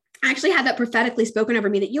 I actually had that prophetically spoken over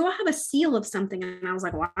me that you all have a seal of something. And I was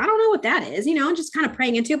like, well, I don't know what that is, just kind of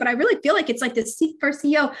praying into it. But I really feel like it's like this Seek First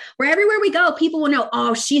CEO where everywhere we go, people will know,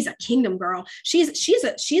 oh, she's a kingdom girl. She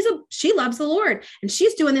loves the Lord and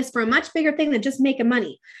she's doing this for a much bigger thing than just making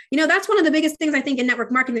money. That's one of the biggest things I think in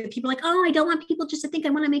network marketing that people are like, oh, I don't want people just to think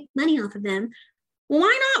I want to make money off of them. Well,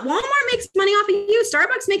 why not? Walmart makes money off of you.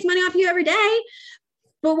 Starbucks makes money off of you every day.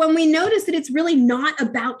 But when we notice that it's really not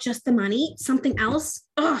about just the money, something else,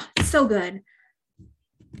 it's so good.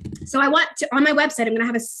 So on my website, I'm going to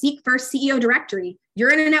have a Seek First CEO directory.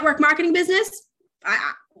 You're in a network marketing business,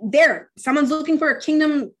 someone's looking for a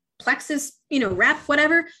Kingdom Plexus, rep,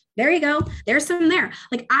 whatever. There you go. There's some there.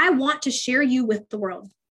 Like, I want to share you with the world.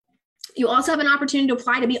 You also have an opportunity to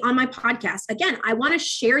apply to be on my podcast. Again, I want to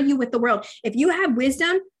share you with the world. If you have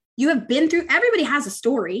wisdom, you have been through, everybody has a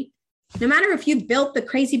story. No matter if you built the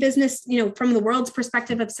crazy business, from the world's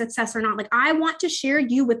perspective of success or not, like I want to share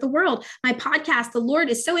you with the world. My podcast, The Lord,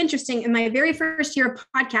 is so interesting. In my very first year of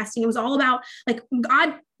podcasting, it was all about like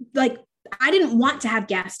God, like I didn't want to have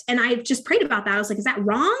guests. And I just prayed about that. I was like, is that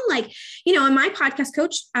wrong? Like, and my podcast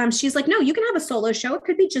coach, she's like, no, you can have a solo show. It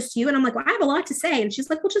could be just you. And I'm like, well, I have a lot to say. And she's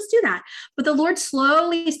like, well, just do that. But the Lord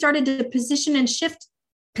slowly started to position and shift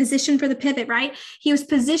position for the pivot, right? He was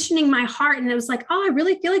positioning my heart. And it was like, oh, I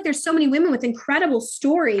really feel like there's so many women with incredible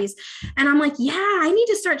stories. And I'm like, yeah, I need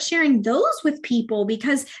to start sharing those with people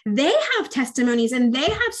because they have testimonies and they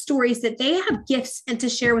have stories that they have gifts and to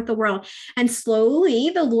share with the world. And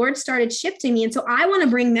slowly the Lord started shifting me. And so I want to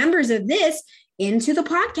bring members of this into the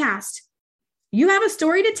podcast. You have a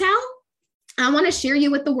story to tell? I want to share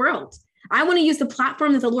you with the world. I want to use the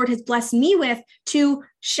platform that the Lord has blessed me with to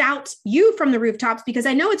shout you from the rooftops, because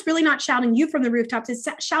I know it's really not shouting you from the rooftops. It's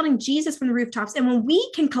shouting Jesus from the rooftops. And when we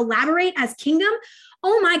can collaborate as kingdom,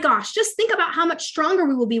 oh my gosh, just think about how much stronger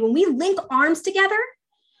we will be when we link arms together.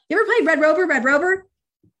 You ever played Red Rover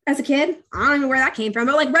as a kid? I don't know where that came from,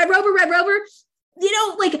 but like Red Rover, you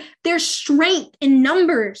know, like there's strength in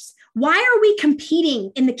numbers. Why are we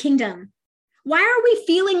competing in the kingdom? Why are we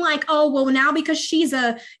feeling like, oh, well, now because she's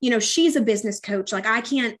a business coach, like I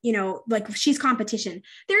can't, like she's competition.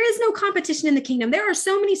 There is no competition in the kingdom. There are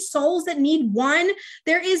so many souls that need one.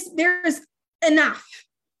 There is enough.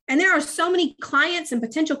 And there are so many clients and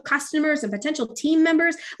potential customers and potential team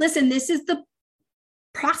members. Listen, this is the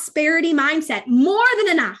prosperity mindset. More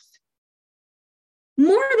than enough.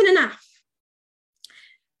 More than enough.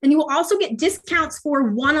 And you will also get discounts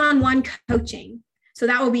for one-on-one coaching. So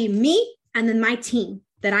that will be me and then my team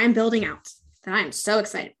that I'm building out, that I'm so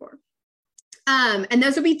excited for. And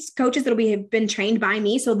those will be coaches that have been trained by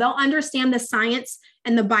me. So they'll understand the science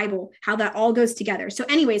and the Bible, how that all goes together. So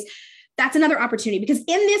anyways, that's another opportunity, because in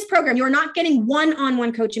this program, you're not getting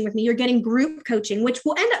one-on-one coaching with me. You're getting group coaching, which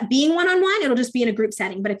will end up being one-on-one. It'll just be in a group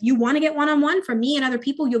setting. But if you want to get one-on-one from me and other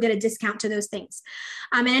people, you'll get a discount to those things.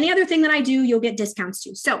 And any other thing that I do, you'll get discounts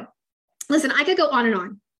to. So listen, I could go on and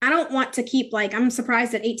on. I don't want to keep I'm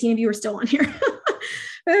surprised that 18 of you are still on here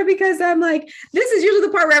because I'm like, this is usually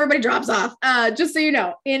the part where everybody drops off. Just so you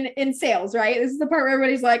know, in sales, right? This is the part where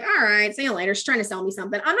everybody's like, all right, see you later. She's trying to sell me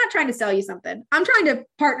something. I'm not trying to sell you something. I'm trying to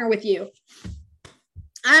partner with you.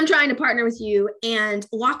 I'm trying to partner with you and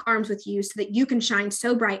lock arms with you so that you can shine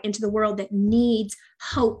so bright into the world that needs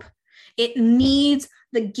hope. It needs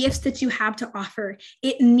the gifts that you have to offer.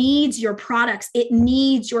 It needs your products. It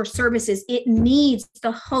needs your services. It needs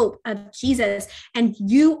the hope of Jesus. And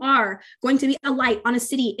you are going to be a light on a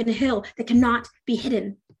city in a hill that cannot be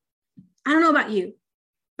hidden. I don't know about you,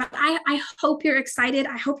 but I hope you're excited.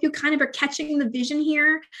 I hope you kind of are catching the vision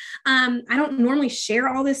here. I don't normally share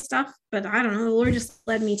all this stuff, but I don't know. The Lord just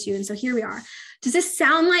led me to. And so here we are. Does this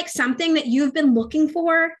sound like something that you've been looking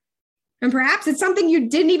for? And perhaps it's something you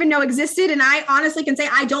didn't even know existed. And I honestly can say,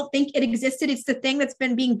 I don't think it existed. It's the thing that's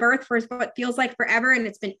been being birthed for what feels like forever. And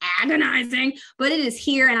it's been agonizing, but it is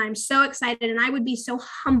here. And I'm so excited. And I would be so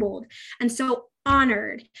humbled and so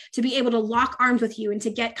honored to be able to lock arms with you and to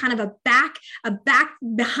get kind of a back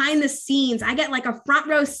behind the scenes. I get like a front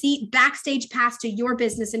row seat backstage pass to your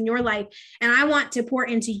business and your life. And I want to pour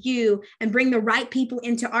into you and bring the right people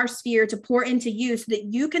into our sphere to pour into you so that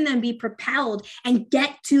you can then be propelled and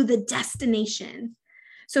get to the destination.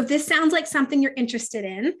 So if this sounds like something you're interested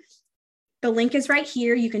in, the link is right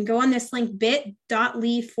here. You can go on this link,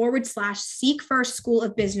 bit.ly/Seek First School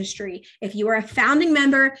of Businessry. If you are a founding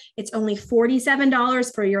member, it's only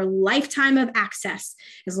 $47 for your lifetime of access.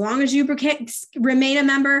 As long as you remain a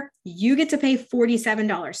member, you get to pay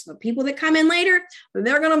 $47. So the people that come in later,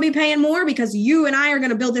 they're going to be paying more because you and I are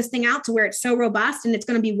going to build this thing out to where it's so robust and it's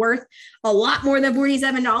going to be worth a lot more than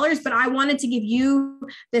 $47. But I wanted to give you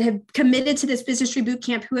that have committed to this Businessry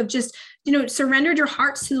Bootcamp, who have just, surrendered your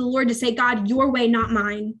hearts to the Lord to say, God, your way, not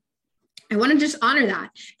mine. I want to just honor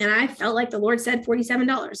that. And I felt like the Lord said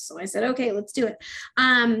 $47. So I said, okay, let's do it.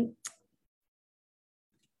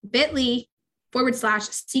 bit.ly/Seek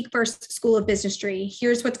First School of Businessry.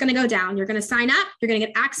 Here's what's going to go down. You're going to sign up. You're going to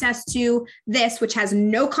get access to this, which has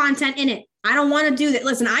no content in it. I don't want to do that.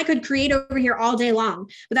 Listen, I could create over here all day long,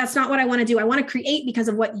 but that's not what I want to do. I want to create because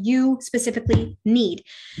of what you specifically need.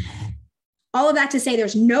 All of that to say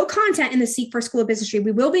there's no content in the Seek First School of Businessry.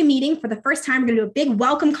 We will be meeting for the first time. We're going to do a big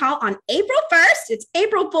welcome call on April 1st. It's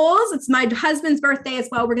April Fools. It's my husband's birthday as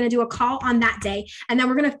well. We're going to do a call on that day. And then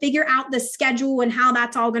we're going to figure out the schedule and how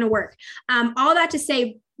that's all going to work. All that to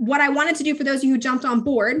say, what I wanted to do for those of you who jumped on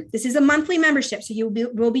board, this is a monthly membership. So you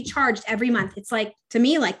will be charged every month. It's like, to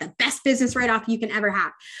me, like the best business write-off you can ever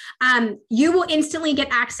have. You will instantly get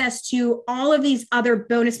access to all of these other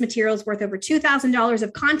bonus materials worth over $2,000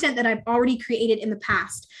 of content that I've already created in the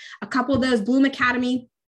past. A couple of those, Bloom Academy.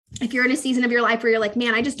 If you're in a season of your life where you're like,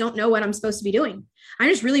 man, I just don't know what I'm supposed to be doing. I'm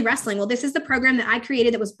just really wrestling. Well, this is the program that I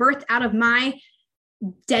created that was birthed out of my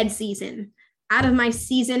dead season. out of my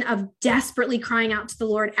season of desperately crying out to the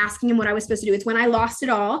Lord, asking him what I was supposed to do. It's when I lost it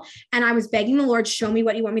all and I was begging the Lord, show me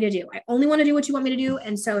what you want me to do. I only want to do what you want me to do.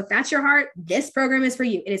 And so if that's your heart, this program is for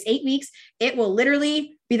you. It is 8 weeks. It will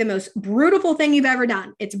literally be the most brutal thing you've ever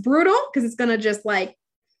done. It's brutal because it's going to just like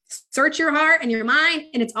search your heart and your mind.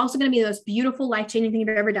 And it's also going to be the most beautiful, life-changing thing you've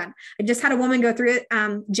ever done. I just had a woman go through it.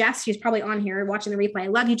 Jess, she's probably on here watching the replay. I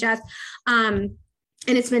love you, Jess.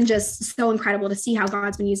 And it's been just so incredible to see how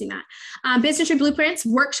God's been using that. Business Tree Blueprints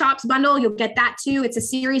workshops bundle. You'll get that too. It's a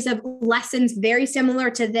series of lessons very similar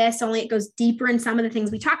to this, only it goes deeper in some of the things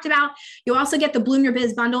we talked about. You'll also get the Bloom Your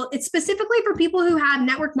Biz bundle. It's specifically for people who have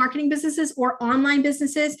network marketing businesses or online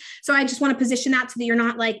businesses. So I just want to position that so that you're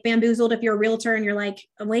not like bamboozled if you're a realtor and you're like,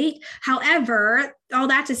 wait. However, all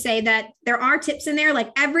that to say that there are tips in there, like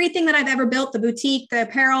everything that I've ever built, the boutique, the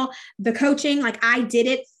apparel, the coaching, like I did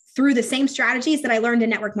it through the same strategies that I learned in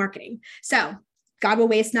network marketing. So God will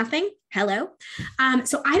waste nothing. Hello.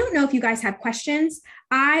 So I don't know if you guys have questions.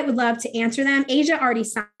 I would love to answer them. Asia already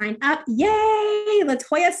signed up. Yay.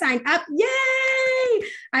 Latoya signed up. Yay.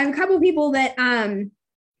 I have a couple of people that,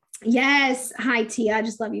 yes. Hi, Tia. I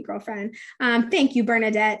just love you, girlfriend. Thank you,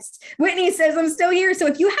 Bernadette. Whitney says, I'm still here. So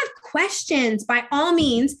if you have questions, by all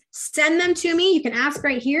means, send them to me. You can ask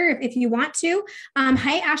right here if you want to.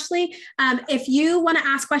 Hi, Ashley. If you want to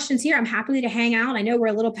ask questions here, I'm happy to hang out. I know we're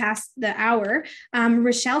a little past the hour.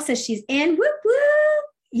 Rochelle says she's in. Whoop, whoop.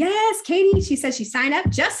 Yes, Katie, she says she signed up,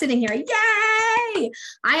 just sitting here. Yay.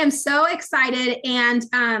 I am so excited. And,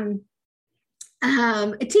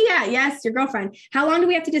 Tia, yes, your girlfriend. How long do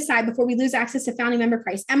we have to decide before we lose access to founding member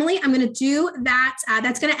price? Emily, I'm going to do that.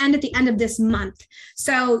 That's going to end at the end of this month.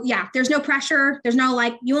 So yeah, there's no pressure. There's no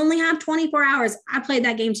like, you only have 24 hours. I played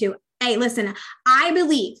that game too. Hey, listen, I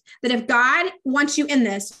believe that if God wants you in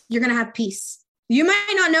this, you're going to have peace. You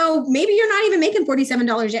might not know, maybe you're not even making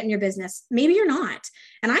 $47 yet in your business. Maybe you're not.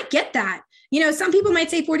 And I get that. You know, some people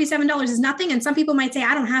might say $47 is nothing. And some people might say,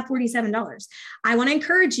 I don't have $47. I want to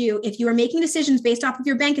encourage you, if you are making decisions based off of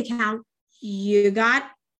your bank account, you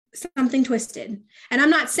got something twisted. And I'm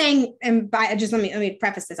not saying, and let me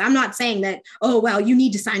preface this. I'm not saying that, oh, well, you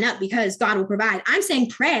need to sign up because God will provide. I'm saying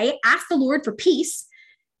pray, ask the Lord for peace.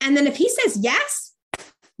 And then if he says yes,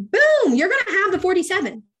 boom, you're going to have the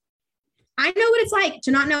 47. I know what it's like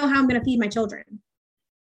to not know how I'm going to feed my children.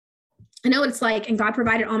 I know what it's like, and God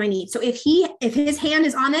provided all my needs. So if his hand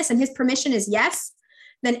is on this and his permission is yes,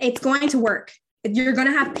 then it's going to work. You're going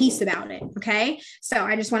to have peace about it. Okay. So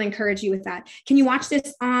I just want to encourage you with that. Can you watch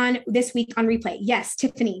this week on replay? Yes.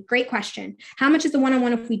 Tiffany, great question. How much is the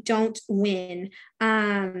one-on-one if we don't win?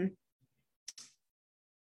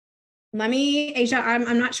 Asia,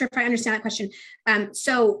 I'm not sure if I understand that question.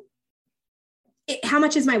 How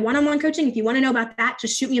much is my one-on-one coaching? If you want to know about that,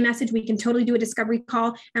 just shoot me a message. We can totally do a discovery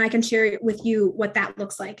call and I can share with you what that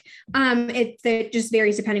looks like. It just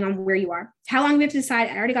varies depending on where you are. How long do we have to decide?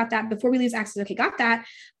 I already got that. Before we lose access. Okay, got that.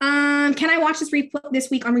 Can I watch this week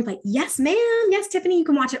on replay? Yes, ma'am. Yes, Tiffany, you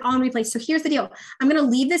can watch it all on replay. So here's the deal. I'm going to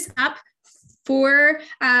leave this up for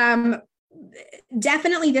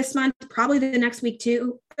definitely this month, probably the next week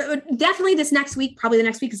too. Definitely this next week, probably the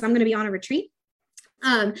next week, because I'm going to be on a retreat.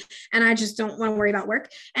 And I just don't want to worry about work.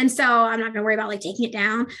 And so I'm not going to worry about like taking it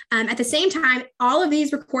down. At the same time, all of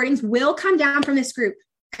these recordings will come down from this group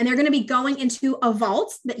and they're going to be going into a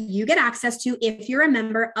vault that you get access to if you're a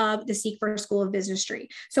member of the Seek First School of Business Tree.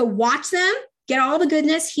 So watch them, get all the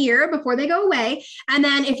goodness here before they go away. And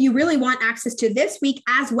then if you really want access to this week,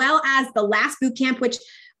 as well as the last boot camp, which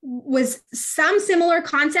was some similar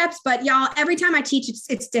concepts, but y'all, every time I teach,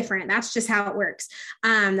 it's different. That's just how it works.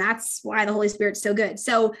 That's why the Holy Spirit's so good.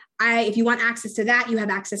 So if you want access to that, you have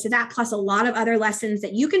access to that, plus a lot of other lessons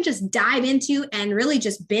that you can just dive into and really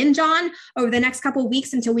just binge on over the next couple of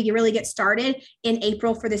weeks until we really get started in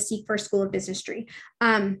April for the Seek First School of Business Tree.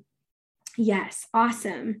 Yes.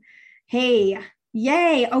 Awesome. Hey,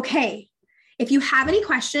 yay. Okay. If you have any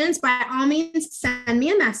questions, by all means, send me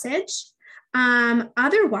a message.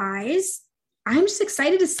 Otherwise, I'm just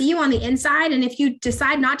excited to see you on the inside. And if you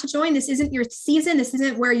decide not to join, this isn't your season, this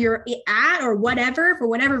isn't where you're at or whatever, for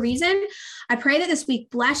whatever reason, I pray that this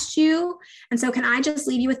week blessed you. And so can I just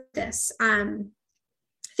leave you with this?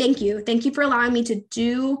 Thank you. Thank you for allowing me to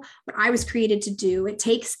do what I was created to do. It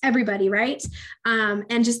takes everybody, right? I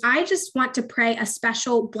just want to pray a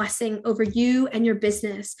special blessing over you and your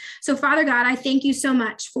business. So Father God, I thank you so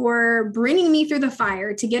much for bringing me through the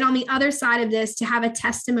fire to get on the other side of this, to have a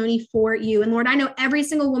testimony for you. And Lord, I know every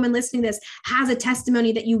single woman listening to this has a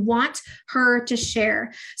testimony that you want her to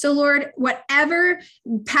share. So Lord, whatever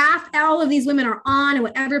path all of these women are on and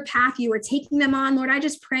whatever path you are taking them on, Lord, I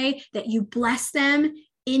just pray that you bless them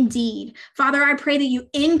indeed. Father, I pray that you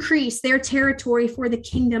increase their territory for the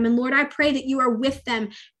kingdom. And Lord, I pray that you are with them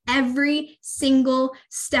every single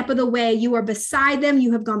step of the way. You are beside them.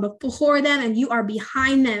 You have gone before them and you are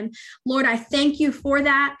behind them. Lord, I thank you for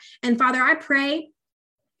that. And Father, I pray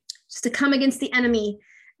just to come against the enemy,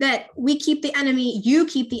 that we keep the enemy, you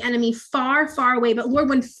keep the enemy far, far away. But Lord,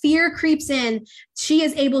 when fear creeps in, she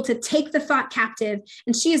is able to take the thought captive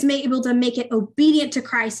and she is able to make it obedient to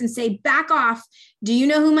Christ and say, back off. Do you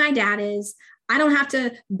know who my dad is? I don't have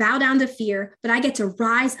to bow down to fear, but I get to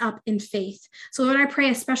rise up in faith. So Lord, I pray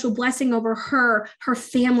a special blessing over her, her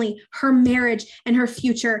family, her marriage, and her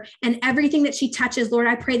future, and everything that she touches. Lord,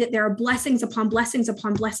 I pray that there are blessings upon blessings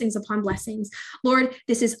upon blessings upon blessings. Lord,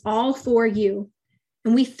 this is all for you.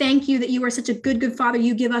 And we thank you that you are such a good, good Father.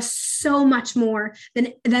 You give us so much more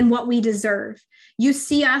than what we deserve. You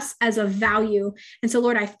see us as a value. And so,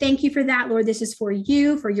 Lord, I thank you for that. Lord, this is for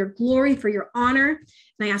you, for your glory, for your honor.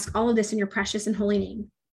 And I ask all of this in your precious and holy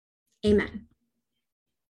name. Amen.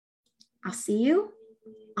 I'll see you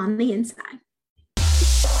on the inside.